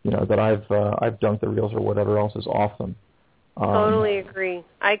that I've dunked the reels or whatever else, is off them. Totally agree.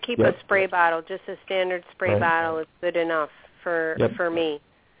 I keep a spray bottle, just a standard spray bottle is good enough for me.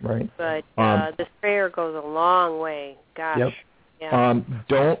 Right. But the sprayer goes a long way. Gosh. Yep.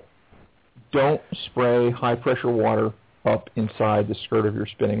 Yeah. Don't spray high pressure water up inside the skirt of your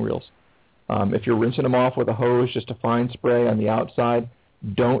spinning reels. If you're rinsing them off with a hose, just a fine spray on the outside,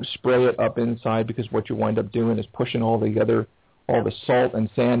 don't spray it up inside, because what you wind up doing is pushing all the salt and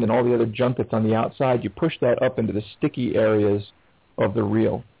sand and all the other junk that's on the outside. You push that up into the sticky areas of the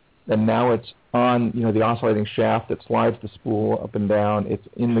reel. And now it's on, the oscillating shaft that slides the spool up and down. It's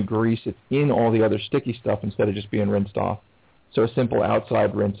in the grease. It's in all the other sticky stuff instead of just being rinsed off. So a simple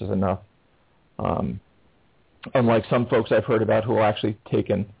outside rinse is enough. Unlike some folks I've heard about who will actually take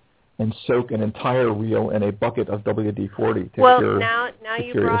and soak an entire reel in a bucket of WD-40 to cure now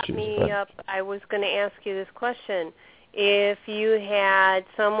you brought issues, me up. I was going to ask you this question. If you had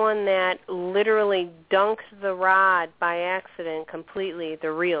someone that literally dunks the rod by accident completely,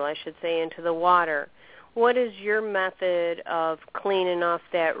 the reel, I should say, into the water, what is your method of cleaning off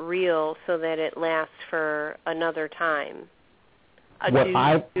that reel so that it lasts for another time?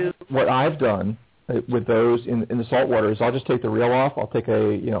 What I've done with those in the salt water is I'll just take the reel off. I'll take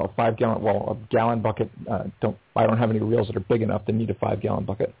a 5-gallon bucket. I don't have any reels that are big enough to need a 5-gallon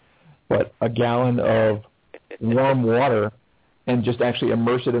bucket, but a gallon of warm water, and just actually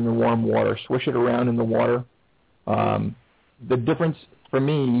immerse it in the warm water, swish it around in the water. The difference for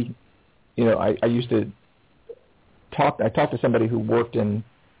me, I talked to somebody who worked in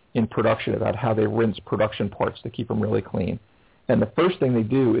production about how they rinse production parts to keep them really clean. And the first thing they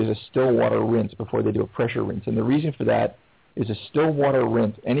do is a still water rinse before they do a pressure rinse. And the reason for that is a still water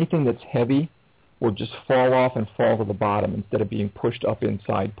rinse, anything that's heavy will just fall off and fall to the bottom instead of being pushed up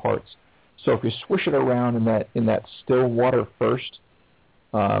inside parts. So if you swish it around in that still water first,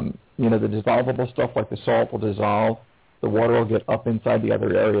 the dissolvable stuff like the salt will dissolve. The water will get up inside the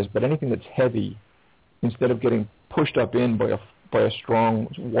other areas. But anything that's heavy, instead of getting pushed up in by a strong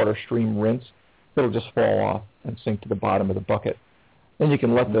water stream rinse, it'll just fall off and sink to the bottom of the bucket. Then you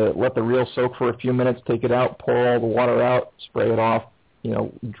can let the reel soak for a few minutes, take it out, pour all the water out, spray it off,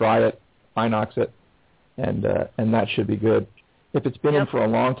 dry it, Inox it, and that should be good. If it's been in for a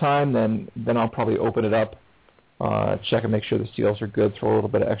long time, then I'll probably open it up, check and make sure the seals are good, throw a little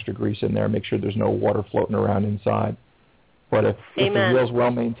bit of extra grease in there, make sure there's no water floating around inside. But if the reel's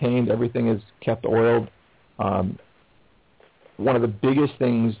well maintained, everything is kept oiled. One of the biggest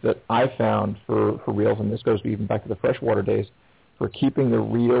things that I found for reels, and this goes even back to the freshwater days, for keeping the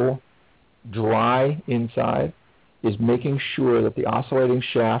reel dry inside is making sure that the oscillating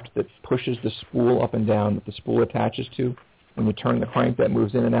shaft that pushes the spool up and down, that the spool attaches to, when you turn the crank that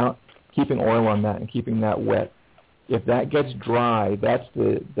moves in and out, keeping oil on that and keeping that wet. If that gets dry, that's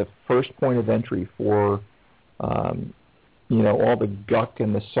the first point of entry for all the guck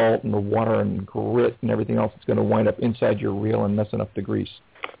and the salt and the water and grit and everything else that's going to wind up inside your reel and messing up the grease.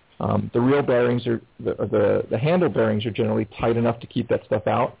 The reel bearings are the handle bearings are generally tight enough to keep that stuff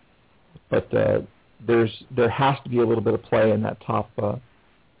out, but there has to be a little bit of play in that top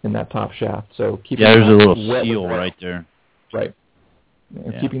shaft. So keep there's a little seal right there. Right.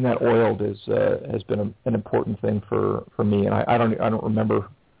 Keeping that oiled has been an important thing for me, and I don't remember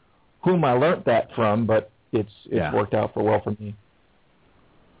whom I learned that from, but it's worked out well for me.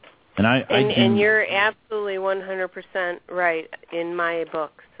 And you're absolutely 100% right in my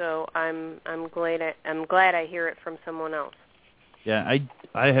book. So I'm glad I hear it from someone else. Yeah,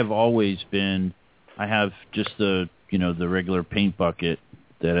 I have always been. I have just the regular paint bucket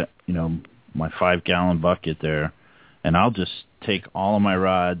that my 5-gallon bucket there, and I'll just take all of my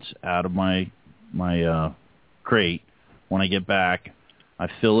rods out of my crate when I get back. I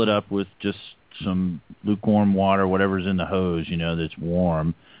fill it up with just some lukewarm water, whatever's in the hose, that's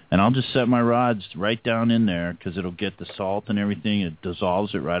warm. And I'll just set my rods right down in there because it'll get the salt and everything. It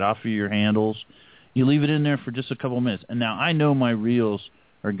dissolves it right off of your handles. You leave it in there for just a couple minutes. And now I know my reels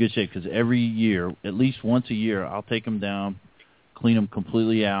are in good shape because every year, at least once a year, I'll take them down, clean them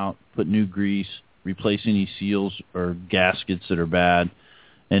completely out, put new grease, replace any seals or gaskets that are bad.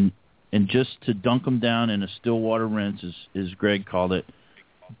 And just to dunk them down in a still water rinse, as Greg called it,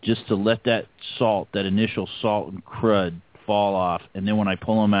 just to let that salt, that initial salt and crud fall off, and then when I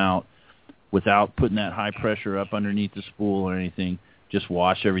pull them out, without putting that high pressure up underneath the spool or anything, just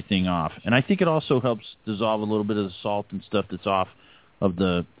wash everything off. And I think it also helps dissolve a little bit of the salt and stuff that's off of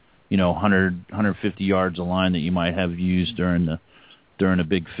the 100, 150 yards of line that you might have used during a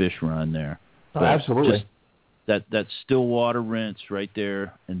big fish run there. Oh, absolutely. Just that still water rinse right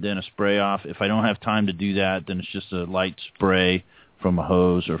there, and then a spray off. If I don't have time to do that, then it's just a light spray from a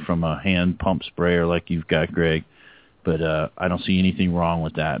hose or from a hand pump sprayer like you've got, Greg. But I don't see anything wrong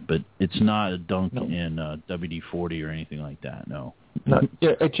with that. But it's not a dunk in WD-40 or anything like that, no. No.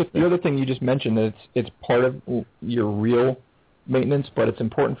 Yeah, Chip, the other thing you just mentioned, that it's part of your reel maintenance, but it's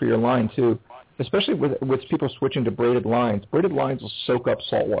important for your line too, especially with people switching to braided lines. Braided lines will soak up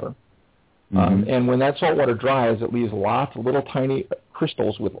salt water. Mm-hmm. And when that salt water dries, it leaves lots of little tiny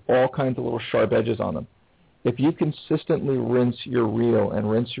crystals with all kinds of little sharp edges on them. If you consistently rinse your reel and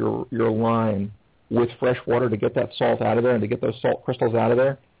rinse your line with fresh water to get that salt out of there and to get those salt crystals out of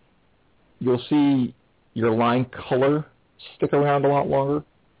there, you'll see your line color stick around a lot longer,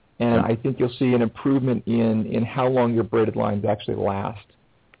 and I think you'll see an improvement in how long your braided lines actually last.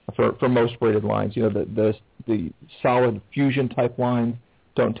 For most braided lines, the solid fusion type lines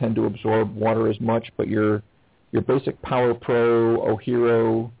don't tend to absorb water as much, but your basic Power Pro,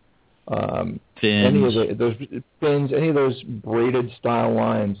 Ohiro, any of those fins, any of those braided style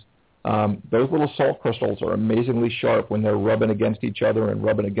lines, those little salt crystals are amazingly sharp when they're rubbing against each other and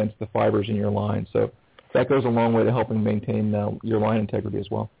rubbing against the fibers in your line. So that goes a long way to helping maintain your line integrity as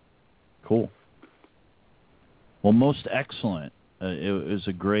well. Cool. Well, most excellent. It was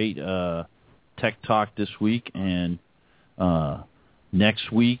a great tech talk this week, and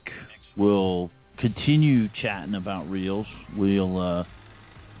next week we'll continue chatting about reels. We'll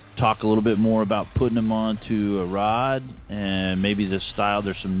talk a little bit more about putting them onto a rod and maybe the style.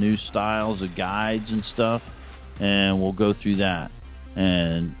 There's some new styles of guides and stuff, and we'll go through that.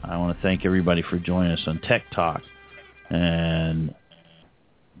 And I want to thank everybody for joining us on Tech Talk. And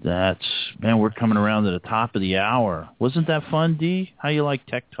we're coming around to the top of the hour. Wasn't that fun, Dee? How you like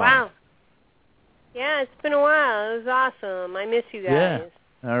Tech Talk? Wow. Yeah, it's been a while. It was awesome. I miss you guys.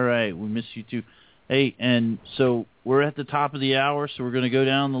 Yeah. All right. We miss you too. Hey, and so we're at the top of the hour, so we're going to go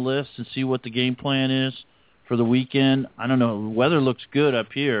down the list and see what the game plan is for the weekend. I don't know. The weather looks good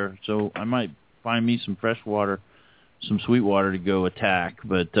up here, so I might find me some fresh water, some sweet water to go attack.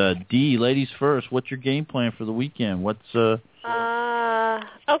 But, Dee, ladies first, what's your game plan for the weekend?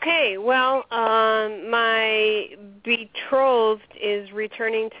 Okay, well, my betrothed is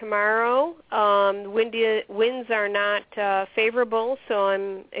returning tomorrow. Winds are not favorable, so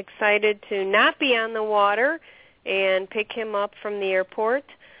I'm excited to not be on the water and pick him up from the airport.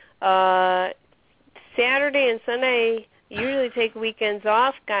 Saturday and Sunday usually take weekends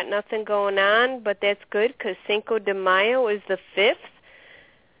off. Got nothing going on, but that's good because Cinco de Mayo is the 5th.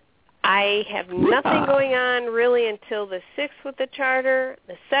 I have nothing going on really until the 6th with the charter,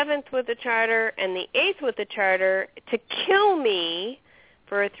 the 7th with the charter, and the 8th with the charter to kill me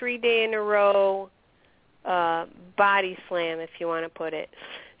for a 3-day-in-a-row body slam, if you want to put it.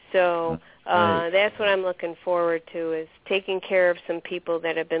 So that's what I'm looking forward to, is taking care of some people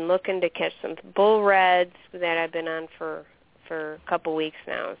that have been looking to catch some bull reds that I've been on for a couple weeks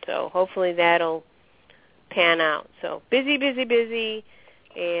now. So hopefully that'll pan out. So busy.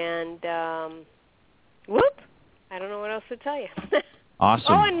 And, whoop, I don't know what else to tell you. Awesome.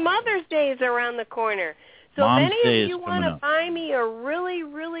 Oh, and Mother's Day is around the corner. So Mom's if any Day of you want to buy me a really,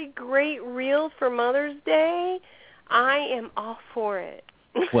 really great reel for Mother's Day, I am all for it.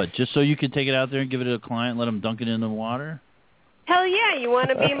 What, just so you can take it out there and give it to a client and let them dunk it in the water? Hell yeah, you want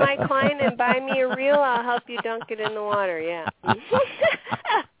to be my client and buy me a reel? I'll help you dunk it in the water, yeah.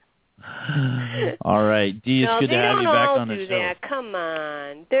 All right, Dee, it's good to have you back on the show. No, they don't all do that. Come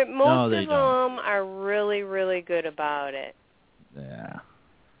on. Most of them are really, really good about it. Yeah.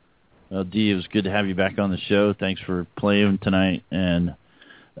 Well, Dee, it was good to have you back on the show. Thanks for playing tonight. And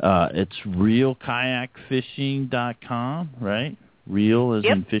it's realkayakfishing.com, right? Real as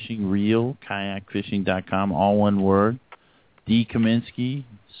in fishing, real, kayakfishing.com, all one word. Dee Kaminsky,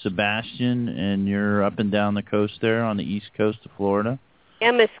 Sebastian, and you're up and down the coast there on the east coast of Florida.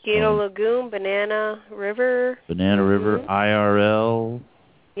 Yeah, Mosquito Lagoon, Banana River. Banana River, IRL.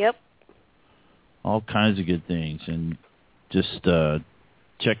 Yep. All kinds of good things. And just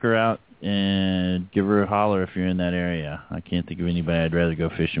check her out and give her a holler if you're in that area. I can't think of anybody I'd rather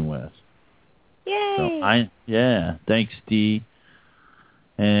go fishing with. Yay! So thanks, Dee.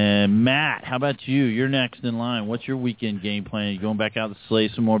 And Matt, how about you? You're next in line. What's your weekend game plan? You going back out to slay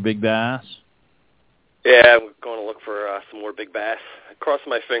some more big bass? Yeah, I'm going to look for some more big bass. Cross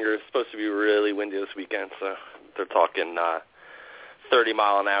my fingers. It's supposed to be really windy this weekend, so they're talking 30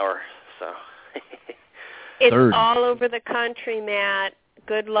 mile an hour. So it's 30. All over the country, Matt.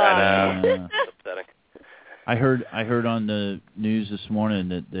 Good luck. I know. Upsetting. I heard on the news this morning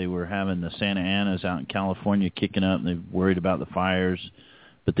that they were having the Santa Anas out in California kicking up, and they're worried about the fires.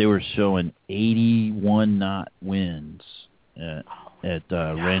 But they were showing 81 knot winds at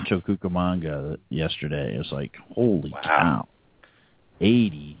Rancho Cucamonga yesterday. It was like, holy cow.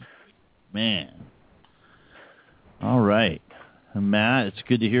 80. Man. All right. Matt, it's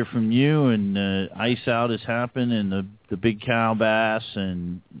good to hear from you. And ice out has happened and the big cow bass.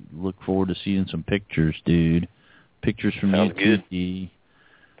 And look forward to seeing some pictures, dude. Pictures from you, too.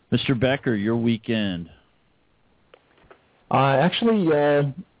 Mr. Becker, your weekend.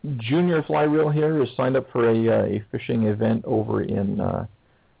 Actually, Junior Fly Reel here is signed up for a fishing event over in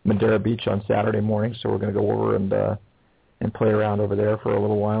Madeira Beach on Saturday morning, so we're going to go over and play around over there for a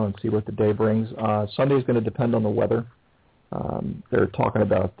little while and see what the day brings. Sunday is going to depend on the weather. They're talking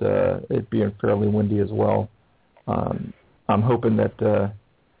about it being fairly windy as well. I'm hoping that the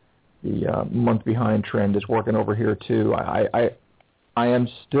month behind trend is working over here too. I am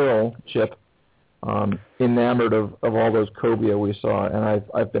still, Chip, enamored of all those cobia we saw, and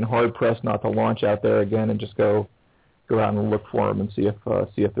I've been hard pressed not to launch out there again and just go out and look for them and see if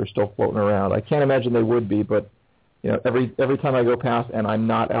they're still floating around. I can't imagine they would be, but every time I go past and I'm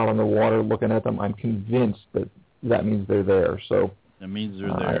not out on the water looking at them, I'm convinced that means they're there. So that means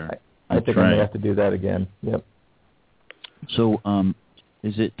they're there. I think I'm gonna have to do that again. Yep. So,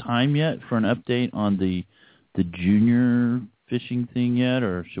 is it time yet for an update on the junior fishing thing yet,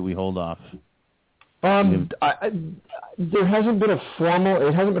 or should we hold off? There hasn't been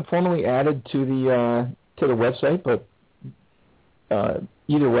it hasn't been formally added to the website, but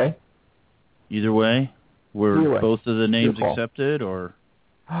either way. Either way, were both of the names accepted, or?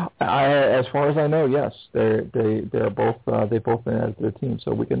 As far as I know, yes, they're both they've both been added to the team,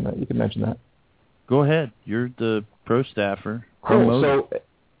 so you can mention that. Go ahead. You're the pro staffer. Cool.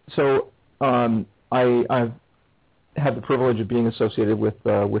 So I've had the privilege of being associated with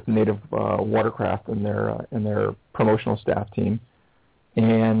Native Watercraft and their promotional staff team,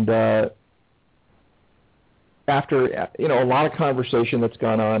 and after a lot of conversation that's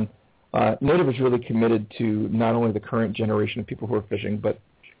gone on, Native is really committed to not only the current generation of people who are fishing, but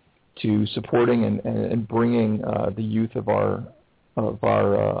to supporting and bringing the youth of our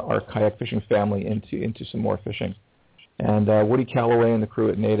kayak fishing family into some more fishing. And Woody Calloway and the crew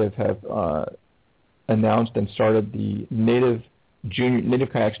at Native have announced and started the Native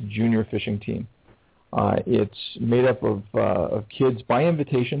Kayaks Junior Fishing Team. It's made up of kids by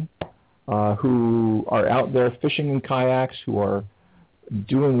invitation who are out there fishing in kayaks, who are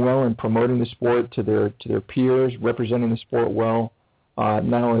doing well and promoting the sport to their peers, representing the sport well,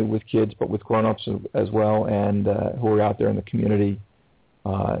 not only with kids but with grown-ups as well, and who are out there in the community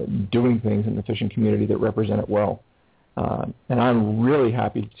doing things in the fishing community that represent it well. And I'm really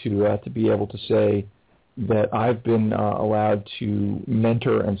happy to be able to say that I've been allowed to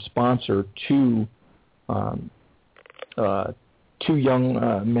mentor and sponsor two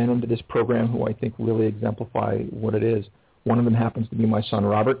young men into this program who I think really exemplify what it is. One of them happens to be my son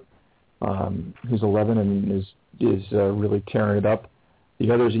Robert, who's 11 and is really tearing it up.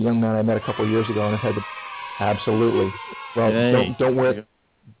 The other is a young man I met a couple of years ago, and I've had to absolutely. Well, hey. Don't wear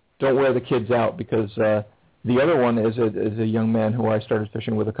the kids out, because the other one is a young man who I started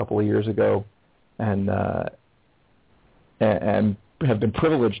fishing with a couple of years ago, and have been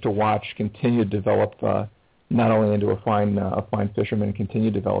privileged to watch continue to develop not only into a fine fisherman,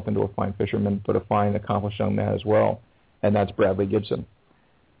 continue to develop into a fine fisherman, but a fine accomplished young man as well. and that's Bradley Gibson.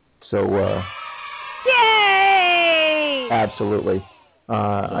 So, yay! Absolutely.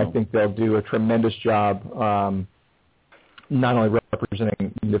 I think they'll do a tremendous job, not only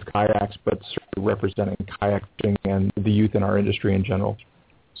representing native kayaks, but certainly representing kayak fishing and the youth in our industry in general.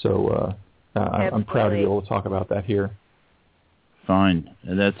 So I'm proud to be able to talk about that here. Fine.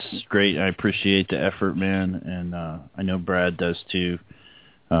 That's great. I appreciate the effort, man, and I know Brad does too.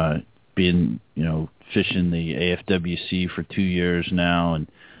 Being, fishing the AFWC for 2 years now, and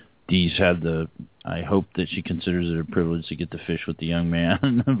Dee's had I hope that she considers it a privilege to get to fish with the young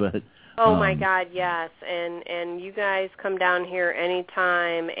man. But oh my God, yes. And you guys come down here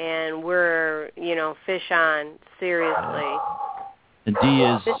anytime, and we're fish on, seriously. And Dee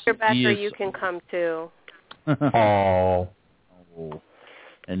is Mr. Becker, you can come too. Oh.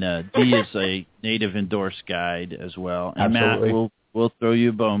 And Dee is a native endorsed guide as well. And Absolutely. Matt, we'll throw you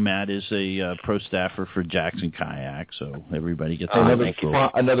a bone. Matt is a pro staffer for Jackson Kayak, so everybody gets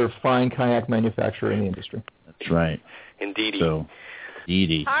another fine kayak manufacturer in the industry. That's right. Indeedy. So,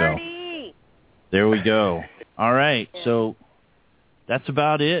 Edie. Party! So, there we go. All right, so that's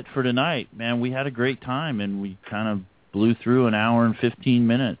about it for tonight. Man, we had a great time, and we kind of blew through an hour and 15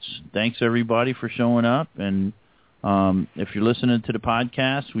 minutes. Thanks, everybody, for showing up. And if you're listening to the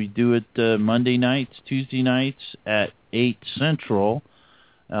podcast, we do it Monday nights, Tuesday nights at 8 Central.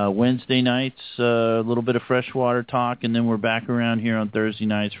 Wednesday nights, a little bit of freshwater talk, and then we're back around here on Thursday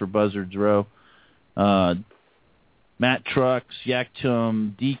nights for Buzzard's Row. Matt Trucks, Yak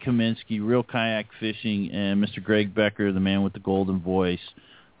Chum, Dee Kaminsky, Real Kayak Fishing, and Mr. Greg Becker, the man with the golden voice.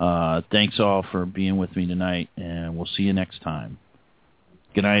 Thanks all for being with me tonight, and we'll see you next time.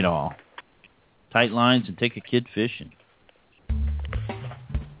 Good night, all. Tight lines and take a kid fishing.